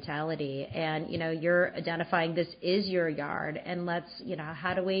backyard mentality. And, you're identifying this is your yard, and let's,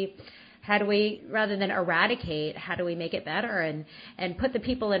 how do we, rather than eradicate, how do we make it better and put the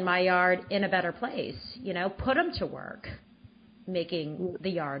people in my yard in a better place? Put them to work, making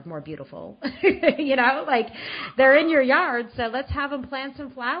the yard more beautiful. They're in your yard, so let's have them plant some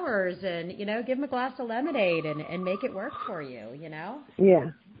flowers and, give them a glass of lemonade and make it work for you,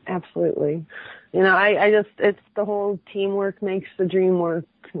 Yeah, absolutely. It's the whole teamwork makes the dream work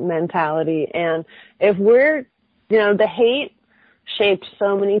mentality. And if we're, the hate shaped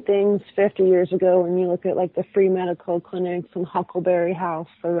so many things 50 years ago when you look at the free medical clinics and Huckleberry House,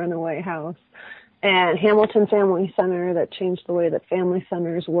 the Runaway House, and Hamilton Family Center that changed the way that family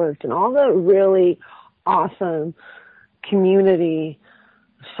centers worked, and all the really awesome community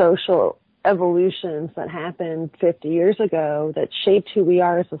social evolutions that happened 50 years ago that shaped who we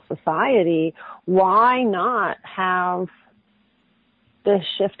are as a society. Why not have this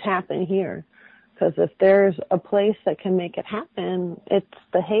shift happen here? Because if there's a place that can make it happen, it's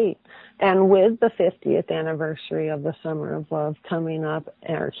the Haight. And with the 50th anniversary of the Summer of Love coming up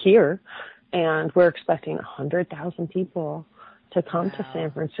here, and we're expecting 100,000 people to come to San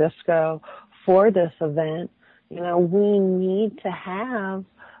Francisco for this event, we need to have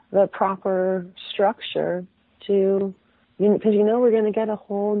the proper structure to, because we're going to get a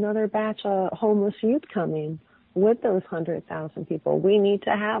whole nother batch of homeless youth coming with those 100,000 people. We need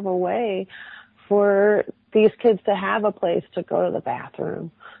to have a way for these kids to have a place to go to the bathroom,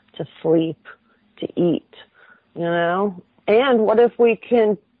 to sleep, to eat, And what if we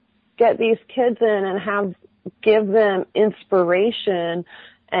can get these kids in and give them inspiration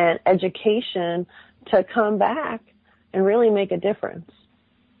and education to come back and really make a difference?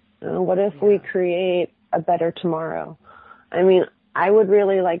 What if we create a better tomorrow? I would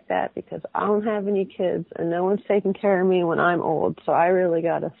really like that, because I don't have any kids and no one's taking care of me when I'm old. So I really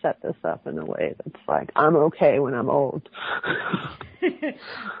got to set this up in a way that's I'm okay when I'm old.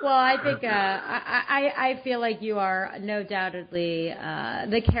 Well, I think I feel like you are no doubtedly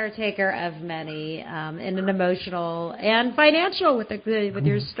the caretaker of many in an emotional and financial with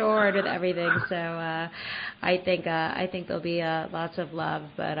your store and with everything. So I think there'll be lots of love,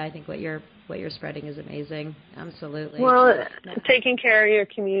 but I think what you're spreading is amazing. Absolutely. Well, taking care of your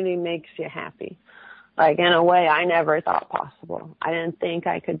community makes you happy. In a way I never thought possible. I didn't think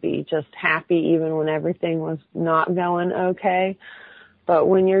I could be just happy even when everything was not going okay. But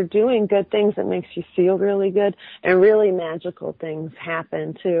when you're doing good things, it makes you feel really good, and really magical things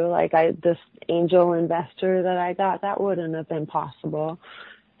happen too. Like this angel investor that I got, that wouldn't have been possible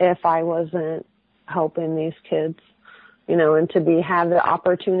if I wasn't helping these kids, you know, and to have the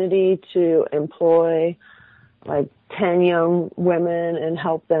opportunity to employ like 10 young women and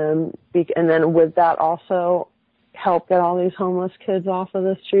help them, and then with that also help get all these homeless kids off of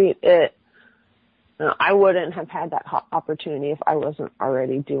the street. I wouldn't have had that opportunity if I wasn't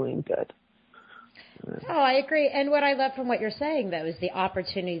already doing good. Oh, I agree. And what I love from what you're saying, though, is the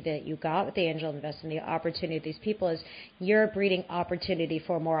opportunity that you got with the angel investment, the opportunity of these people is you're breeding opportunity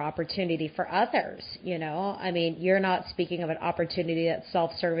for more opportunity for others, you know? I mean, you're not speaking of an opportunity that's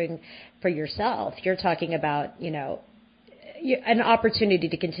self-serving for yourself. You're talking about, you know, an opportunity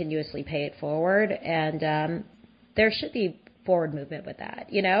to continuously pay it forward, and there should be forward movement with that,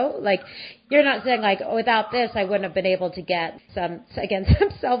 you know? Like, you're not saying like, oh, without this, I wouldn't have been able to get some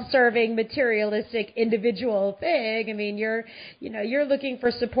self-serving, materialistic, individual thing. I mean, you're looking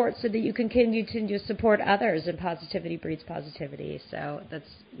for support so that you can continue to support others, and positivity breeds positivity. So that's,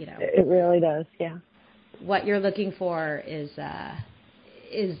 you know. It really does, yeah. What you're looking for is the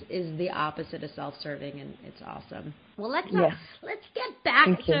opposite of self-serving, and it's awesome. Well, let's get back.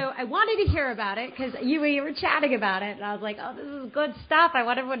 So I wanted to hear about it because we were chatting about it, and I was like, oh, this is good stuff. I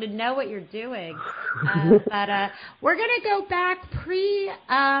want everyone to know what you're doing. But we're going to go back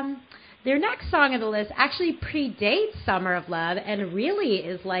their next song on the list actually predates Summer of Love and really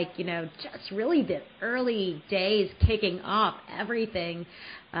is like, you know, just really the early days kicking off everything,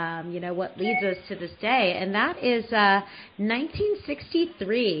 you know, what leads us to this day. And that is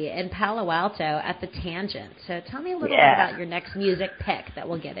 1963 in Palo Alto at the Tangent. So tell me a little bit about your next music pick that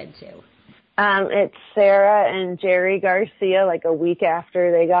we'll get into. It's Sarah and Jerry Garcia, like a week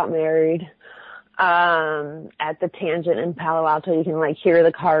after they got married. At the Tangent in Palo Alto, you can like hear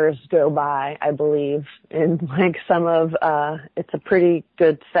the cars go by, I believe, and like it's a pretty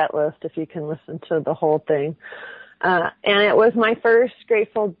good set list if you can listen to the whole thing. And it was my first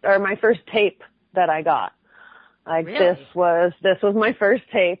my first tape that I got. Like really? this was my first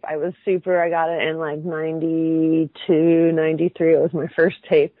tape. I got it in like 92, 93. It was my first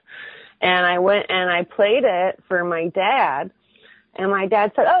tape. And I went and I played it for my dad. And my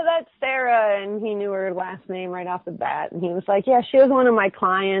dad said, oh, that's Sarah. And he knew her last name right off the bat. And he was like, yeah, she was one of my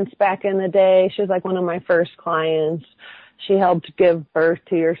clients back in the day. She was like one of my first clients. She helped give birth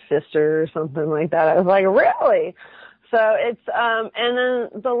to your sister or something like that. I was like, really? So it's, and then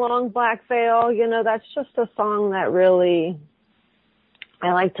The Long Black Veil, you know, that's just a song that really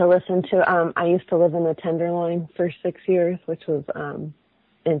I like to listen to. I used to live in the Tenderloin for 6 years, which was,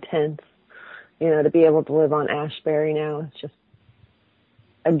 intense. You know, to be able to live on Ashbury now, it's just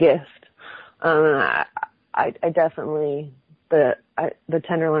a gift. I definitely, the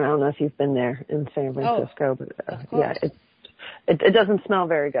Tenderloin, I don't know if you've been there in San Francisco, but yeah, it doesn't smell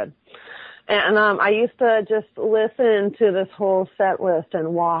very good. And I used to just listen to this whole set list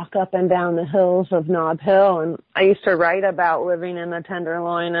and walk up and down the hills of Nob Hill. And I used to write about living in the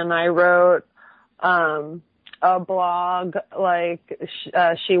Tenderloin, and I wrote a blog like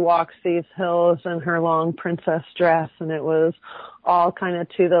she walks these hills in her long princess dress, and it was all kind of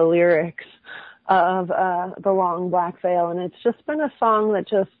to the lyrics of The Long Black Veil. And it's just been a song that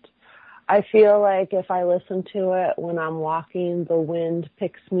just, I feel like if I listen to it when I'm walking, the wind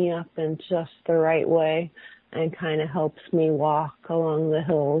picks me up in just the right way and kind of helps me walk along the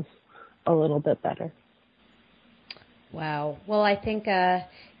hills a little bit better. Wow. Well, I think,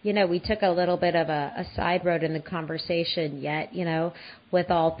 you know, we took a little bit of a side road in the conversation, yet, you know, with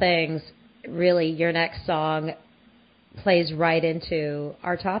all things, really your next song plays right into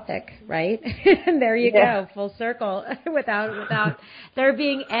our topic, right? And there you go, full circle, without there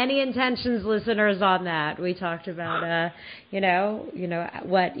being any intentions, listeners, on that. We talked about, you know,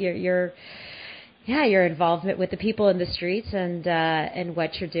 what your involvement with the people in the streets and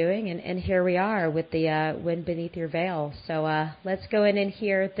what you're doing. And here we are with the Wind Beneath Your Veil. So let's go in and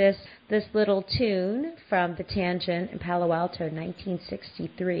hear this little tune from the Tangent in Palo Alto,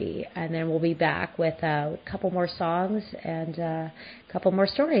 1963. And then we'll be back with a couple more songs and a couple more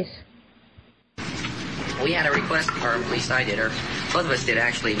stories. We had a request, or at least I did, or both of us did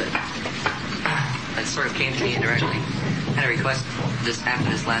actually, but it sort of came to me indirectly. Had a request after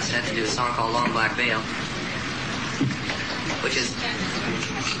this last set to do a song called Long Black Veil, which is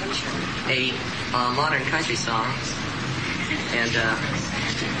a modern country song, and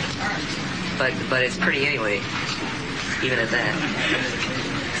but it's pretty anyway, even at that.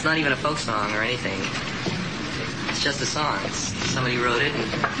 It's not even a folk song or anything. It's It's just a song. Somebody wrote it,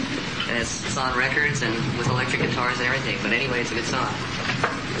 and it's on records and with electric guitars and everything. But anyway, it's a good song.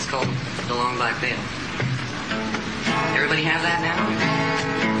 It's called The Long Black Veil. Everybody have that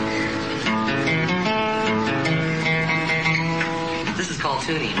now? This is called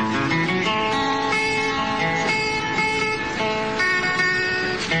tuning.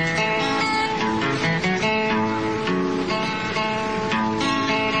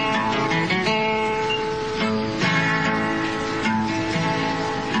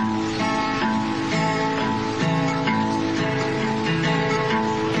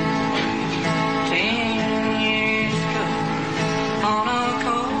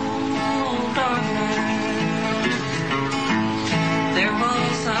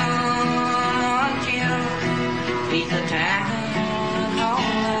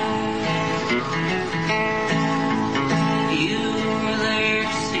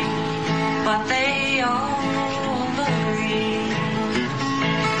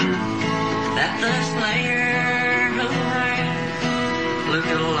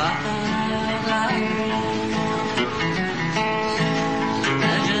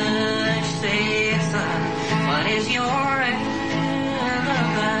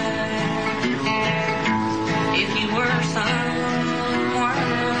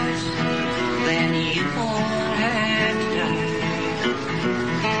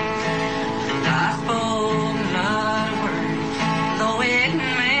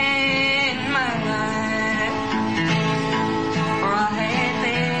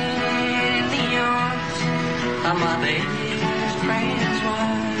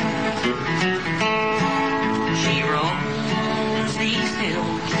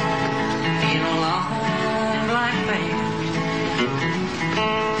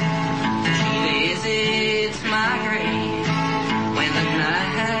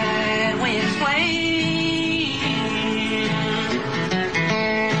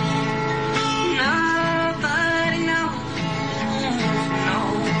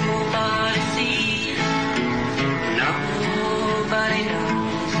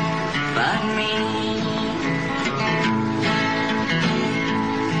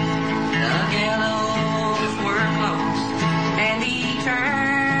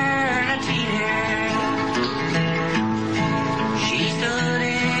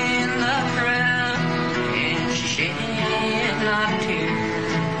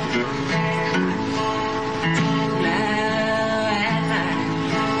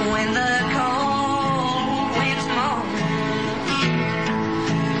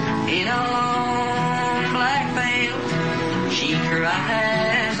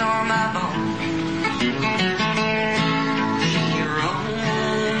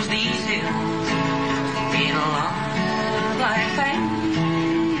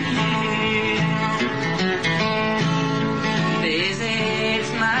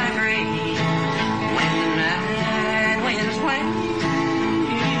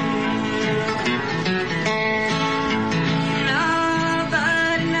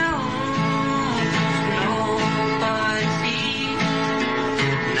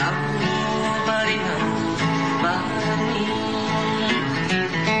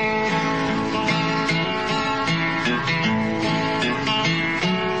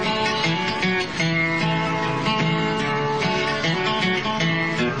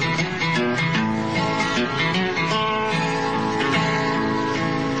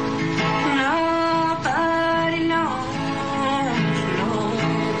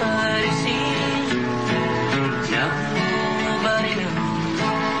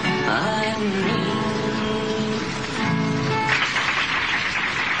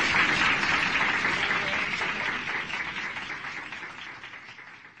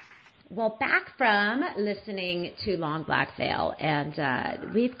 Well, back from listening to Long Black Veil, and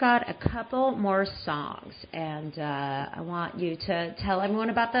we've got a couple more songs, and I want you to tell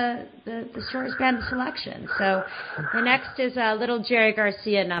everyone about the Shores Band selection. So the next is a Little Jerry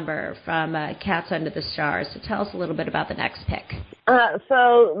Garcia number from Cats Under the Stars. So tell us a little bit about the next pick.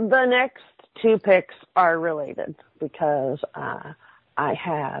 So the next two picks are related because I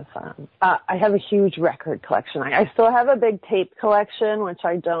have a huge record collection. I still have a big tape collection, which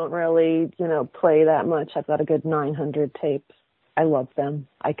I don't really, play that much. I've got a good 900 tapes. I love them.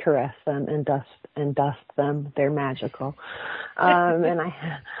 I caress them and dust them. They're magical. And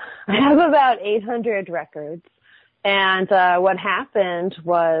I have about 800 records. And what happened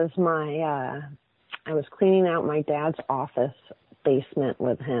was I was cleaning out my dad's office basement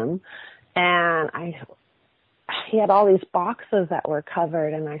with him, and he had all these boxes that were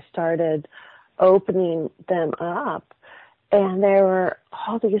covered, and I started opening them up, And there were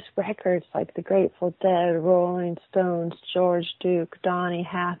all these records like the Grateful Dead, Rolling Stones, George Duke, Donny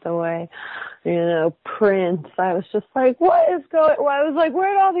Hathaway, Prince. I was just like, what is going, well, I was like,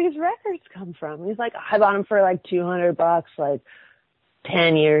 where'd all these records come from? He's like, I bought them for like $200, like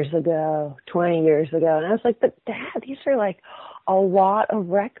 10 years ago, 20 years ago. And I was like, but Dad, these are like a lot of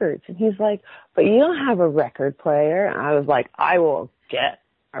records. And he's like, but you don't have a record player. And I was like, I will get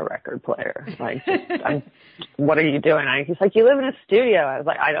a record player. Like, what are you doing? He's like, you live in a studio. I was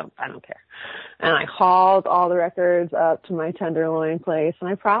like, I don't care. And I hauled all the records up to my Tenderloin place, and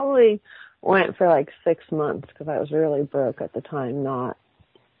I probably went for like 6 months because I was really broke at the time, not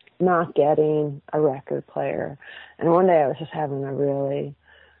getting a record player. And one day I was just having a really,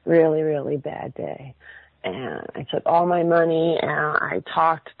 really, really bad day. And I took all my money and I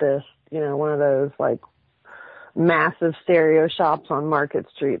talked this, one of those like massive stereo shops on Market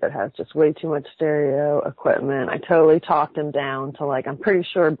Street that has just way too much stereo equipment. I totally talked him down to like, I'm pretty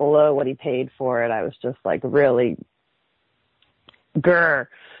sure below what he paid for it. I was just like really grr.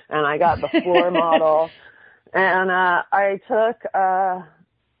 And I got the floor model, and I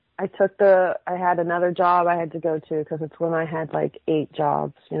had another job I had to go to because it's when I had like 8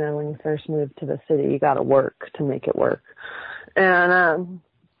 jobs. When you first move to the city, you got to work to make it work. And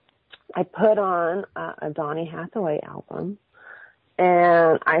I put on a Donny Hathaway album,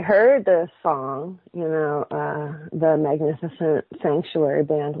 and I heard this song, the Magnificent Sanctuary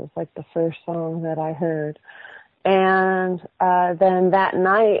Band was like the first song that I heard. And then that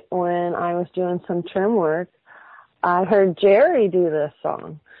night when I was doing some trim work, I heard Jerry do this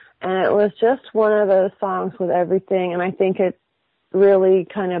song. And it was just one of those songs with everything, and I think it really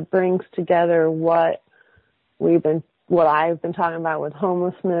kind of brings together what I've been talking about with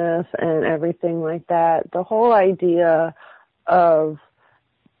homelessness and everything like that. The whole idea of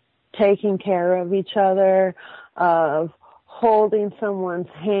taking care of each other, of holding someone's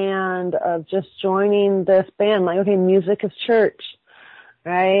hand, of just joining this band. Like, okay, music is church,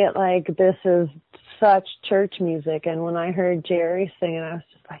 right? Like, this is such church music. And when I heard Jerry sing it, I was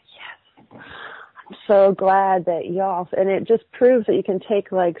just like, yes, I'm so glad that y'all, and it just proves that you can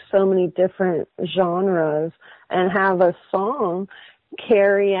take like so many different genres and have a song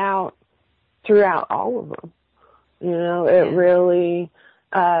carry out throughout all of them. It really,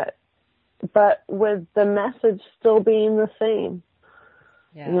 but with the message still being the same,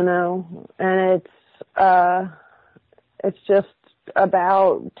 and it's just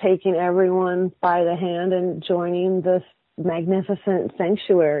about taking everyone by the hand and joining this Magnificent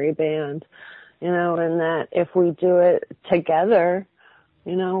Sanctuary Band, and that if we do it together,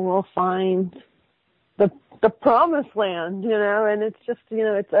 we'll find the promised land, and it's just,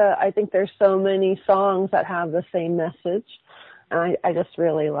 I think there's so many songs that have the same message, and I just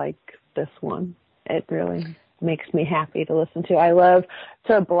really like this one. It really makes me happy to listen to. I love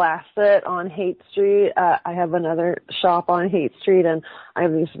to blast it on Haight Street. I have another shop on Haight Street, and I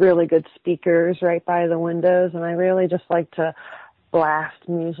have these really good speakers right by the windows, and I really just like to blast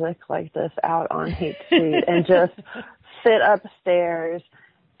music like this out on Haight Street and just sit upstairs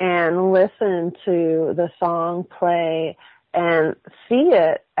and listen to the song play and see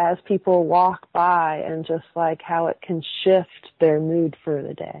it as people walk by, and just like how it can shift their mood for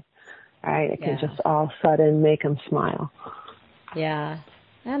the day. Right? It can just all of a sudden make them smile. Yeah.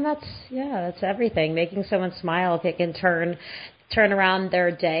 And that's everything. Making someone smile, if it can turn around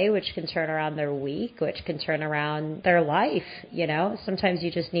their day, which can turn around their week, which can turn around their life, Sometimes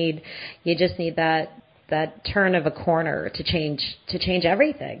you just need that turn of a corner to change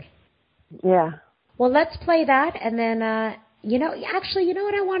everything. Yeah. Well, let's play that, and then actually, you know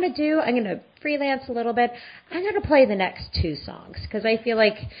what I want to do? I'm going to freelance a little bit. I'm going to play the next 2 songs because I feel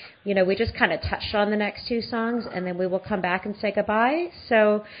like, we just kind of touched on the next 2 songs, and then we will come back and say goodbye.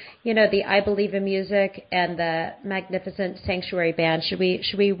 So, the I Believe in Music and the Magnificent Sanctuary Band, should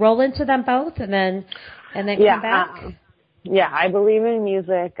we roll into them both and then come back? Yeah, I Believe in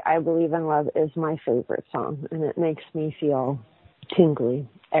Music, I Believe in Love is my favorite song, and it makes me feel tingly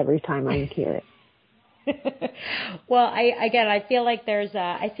every time I hear it. Well, I feel like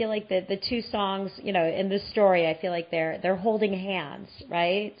the 2 songs, in this story, I feel like they're holding hands,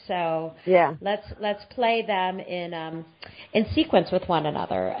 right? So yeah, let's play them in sequence with one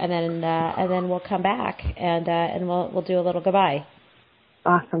another, and then we'll come back and we'll do a little goodbye.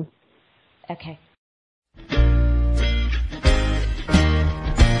 Awesome. Okay.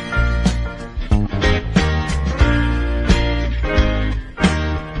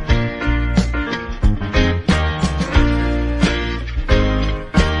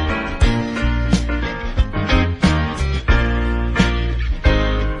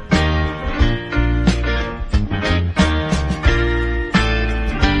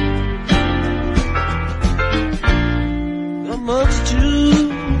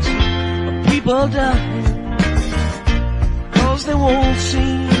 people down, 'cause they won't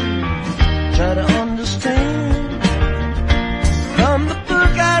seem try to understand. From the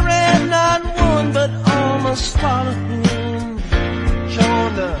book I read, not one but all must follow him,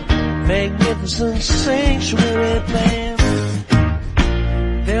 showing the magnificent sanctuary plan.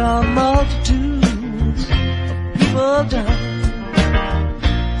 There are multitudes of people down,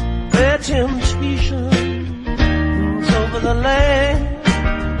 their temptation rules over the land.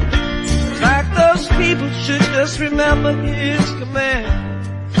 Like those people should just remember his command.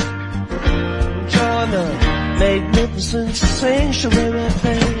 Join the magnificent sanctuary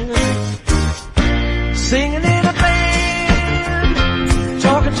band, singing in a band,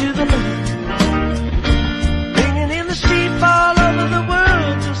 talking to the man, bringing in the sheep all over the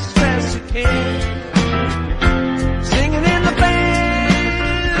world just as fast as you can. Singing in the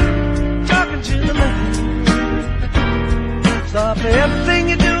band, talking to the man. Stop everything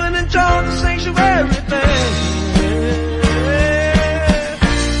you're doing and join the sanctuary band.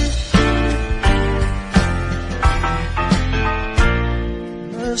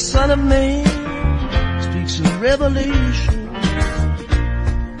 The Son of Man speaks in revelation,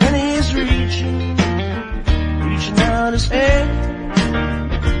 and he's reaching out his hand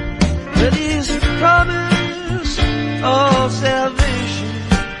with his promise of salvation.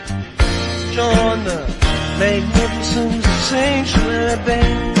 Join the magnificent sanctuary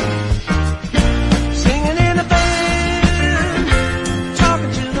band, singing in a band,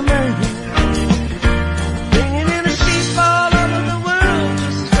 talking to the man, bringing in the sheep all over the world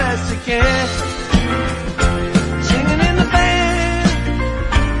just as fast as they can. Singing in the band,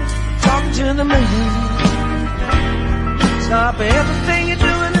 talking to the man. Stop everything you're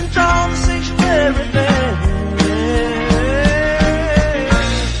doing and join the sanctuary band.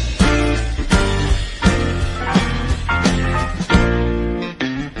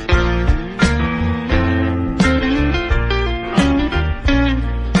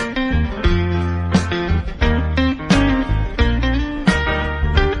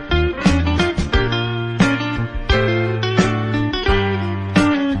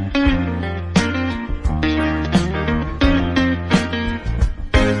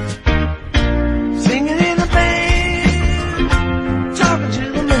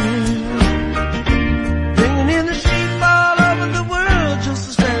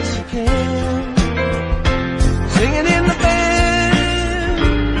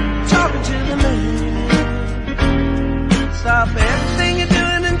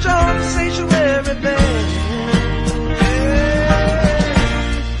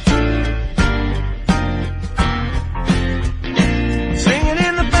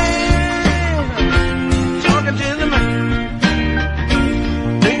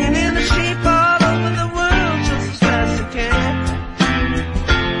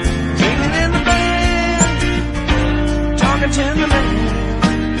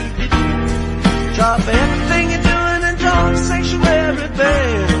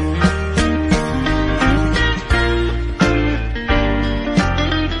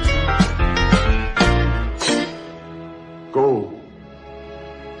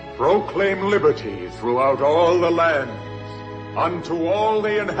 Throughout all the lands, unto all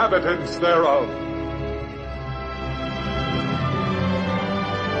the inhabitants thereof.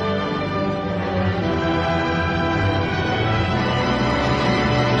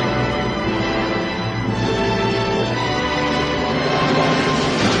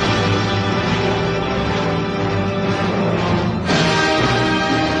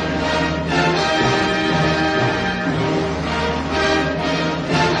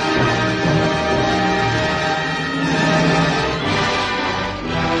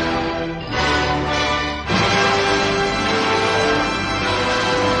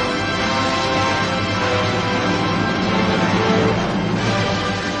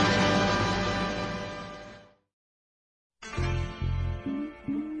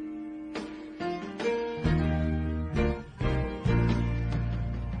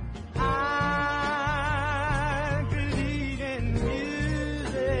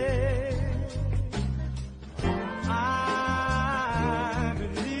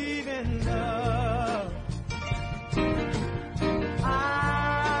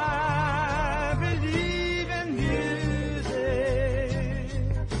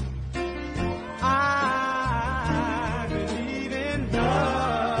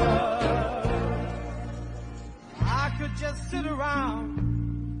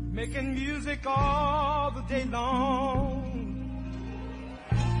 Making music all the day long.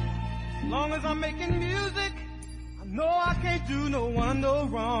 As long as I'm making music, I know I can't do no one no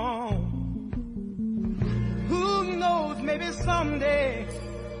wrong. Who knows, maybe someday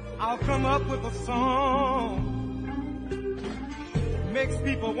I'll come up with a song. Makes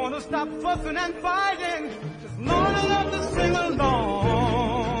people want to stop fussing and fighting, just long enough to sing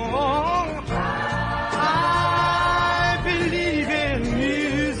along. I believe in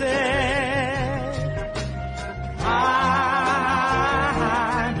music. I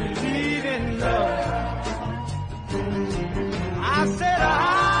believe in love. I said I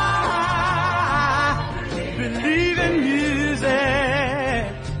believe in music.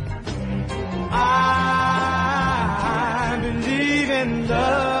 I believe in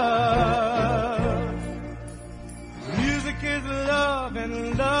love. Music is love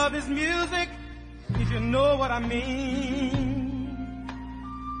and love is music, if you know what I mean.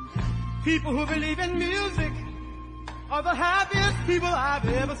 People who believe in music are the happiest people I've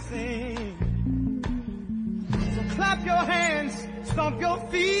ever seen. So clap your hands, stomp your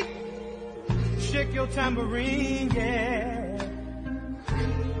feet, shake your tambourine, yeah.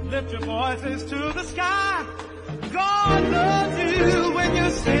 Lift your voices to the sky. God loves you when you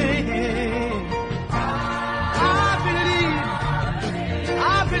sing.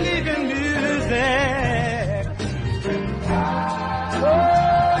 I believe in music.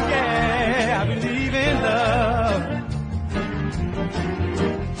 Oh yeah, I believe in love.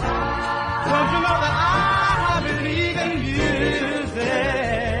 Don't you know that I believe in music?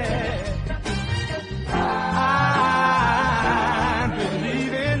 I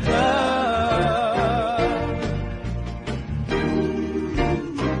believe in love.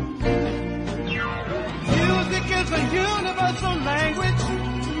 Music is a universal language,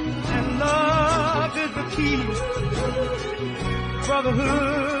 and love is the key.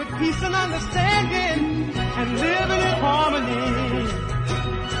 Brotherhood, peace and understanding, and living in harmony.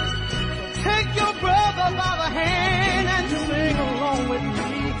 Take your brother by the hand and sing along with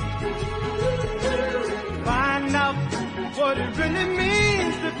me. Find out what it really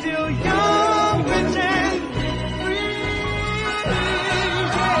means to feel young, rich and free.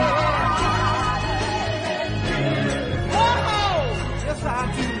 Yeah. Oh, yes I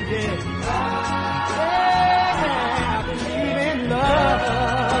do, yeah. Yeah, I believe in love.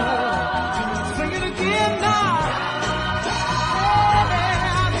 Sing it again now.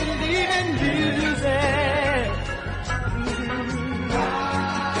 Yeah, I believe in music.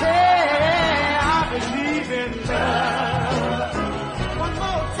 Yeah, I believe in love. One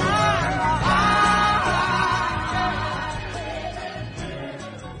more time.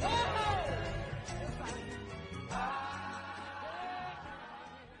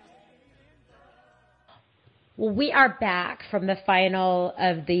 Well, we are back from the final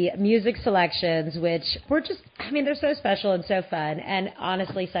of the music selections, which were just, I mean, they're so special and so fun. And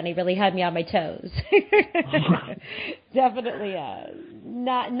honestly, Sunny really had me on my toes. Definitely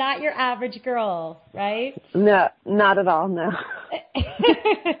not your average girl, right? No, not at all, no.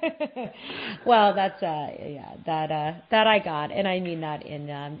 Well, that's that I got, and I mean that in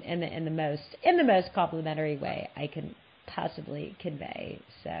the most complimentary way I can possibly convey.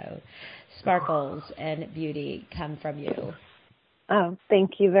 So, sparkles and beauty come from you. Oh,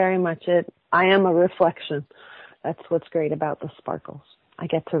 thank you very much. I am a reflection. That's what's great about the sparkles. I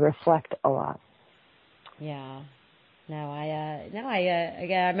get to reflect a lot. Yeah. I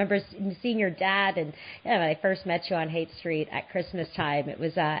remember seeing your dad, and when I first met you on Haight Street at Christmas time, it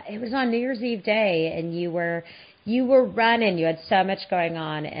was on New Year's Eve day, and you were running. You had so much going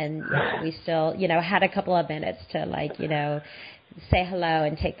on, and we still, had a couple of minutes to say hello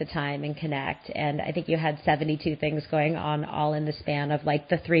and take the time and connect. And I think you had 72 things going on all in the span of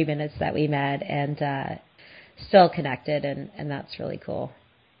the 3 minutes that we met, and still connected, and that's really cool.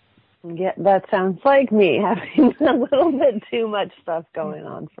 Yeah, that sounds like me, having a little bit too much stuff going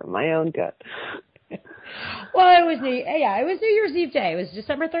on for my own good. Well, it was New Year's Eve day. It was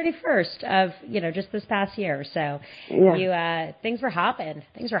December 31st of, just this past year. So things were hopping.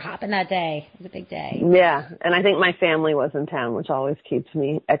 Things were hopping that day. It was a big day. Yeah, and I think my family was in town, which always keeps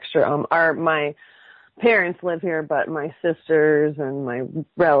me extra. My parents live here, but my sisters and my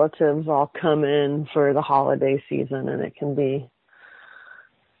relatives all come in for the holiday season, and it can be.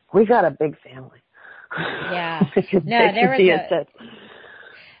 We got a big family. Yeah.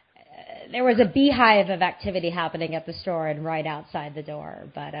 There was a beehive of activity happening at the store and right outside the door.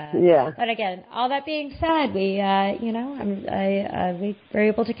 But again, all that being said, we we were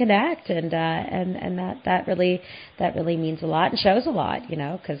able to connect, and that really means a lot and shows a lot,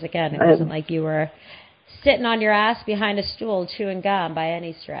 because again, it wasn't like you were sitting on your ass behind a stool chewing gum by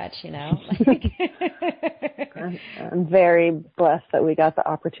any stretch, I'm very blessed that we got the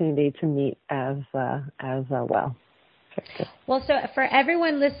opportunity to meet as well. Well, so for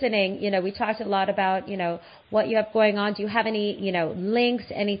everyone listening, we talked a lot about, what you have going on. Do you have any, links,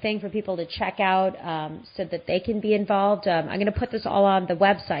 anything for people to check out so that they can be involved? I'm going to put this all on the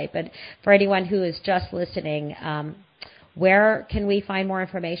website, but for anyone who is just listening, where can we find more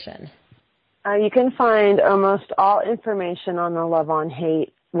information? You can find almost all information on the Love on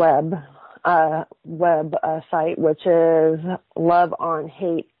Hate web site, which is Love on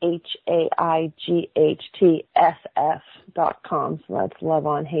Hate, HAIGHTSF.com. So that's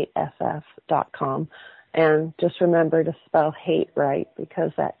loveonhatesf.com. And just remember to spell hate right,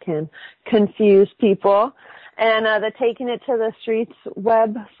 because that can confuse people. And the Taking It to the Streets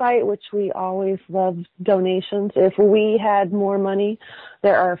website, which we always love donations. If we had more money,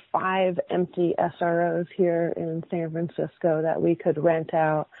 there are 5 empty SROs here in San Francisco that we could rent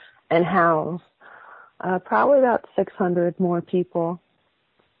out and house probably about 600 more people.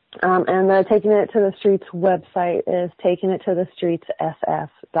 And the Taking It to the Streets website is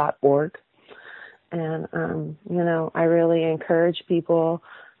takingittothestreetssf.org. And, I really encourage people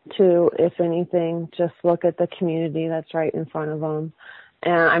to, if anything, just look at the community that's right in front of them.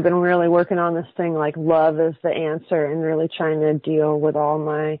 And I've been really working on this thing like love is the answer, and really trying to deal with all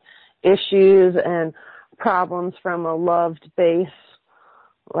my issues and problems from a loved base,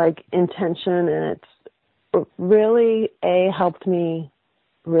 like intention. And it's really, helped me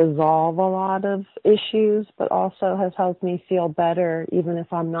resolve a lot of issues, but also has helped me feel better even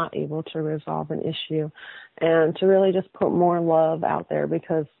if I'm not able to resolve an issue, and to really just put more love out there,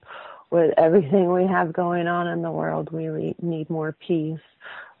 because with everything we have going on in the world, we need more peace,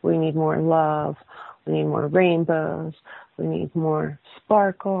 we need more love, we need more rainbows, we need more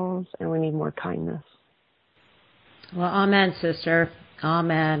sparkles, and we need more kindness. Well, amen, sister.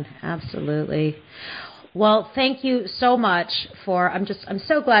 Amen. Absolutely. Well, thank you so much I'm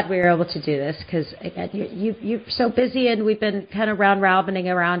so glad we were able to do this, because you're so busy, and we've been kind of round-robining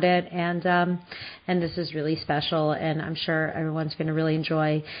around it, and this is really special, and I'm sure everyone's going to really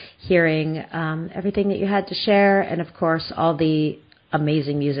enjoy hearing everything that you had to share, and of course all the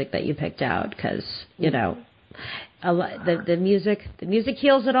amazing music that you picked out, because the music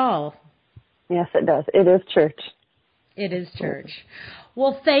heals it all. Yes, it does. It is church. It is church.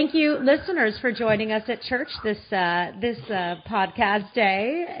 Well, thank you, listeners, for joining us at church this podcast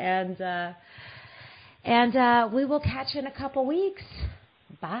day, and we will catch you in a couple weeks.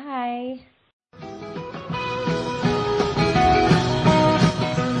 Bye.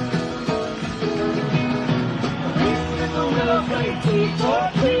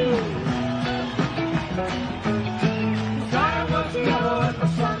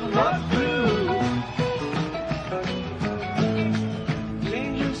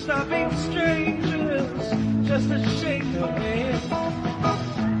 Just a shake of hands.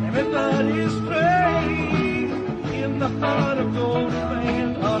 Everybody's playing in the heart of gold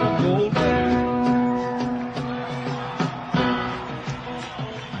band, heart of gold band.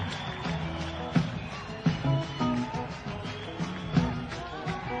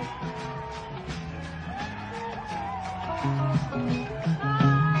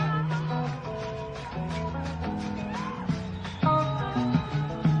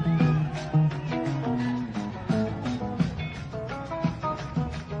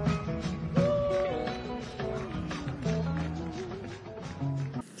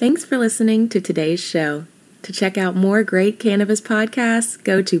 Thanks for listening to today's show. To check out more great cannabis podcasts,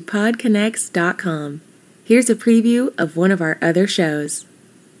 go to podconnects.com. Here's a preview of one of our other shows.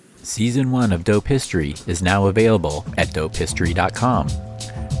 Season 1 of Dope History is now available at dopehistory.com.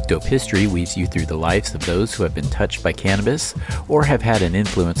 Dope History weaves you through the lives of those who have been touched by cannabis or have had an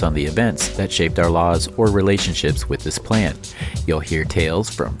influence on the events that shaped our laws or relationships with this plant. You'll hear tales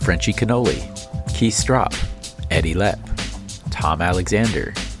from Frenchie Cannoli, Keith Strop, Eddie Lepp, Tom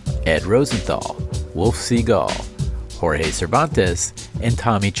Alexander, Ed Rosenthal, Wolf Seagal, Jorge Cervantes, and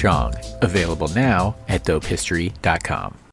Tommy Chong. Available now at dopehistory.com.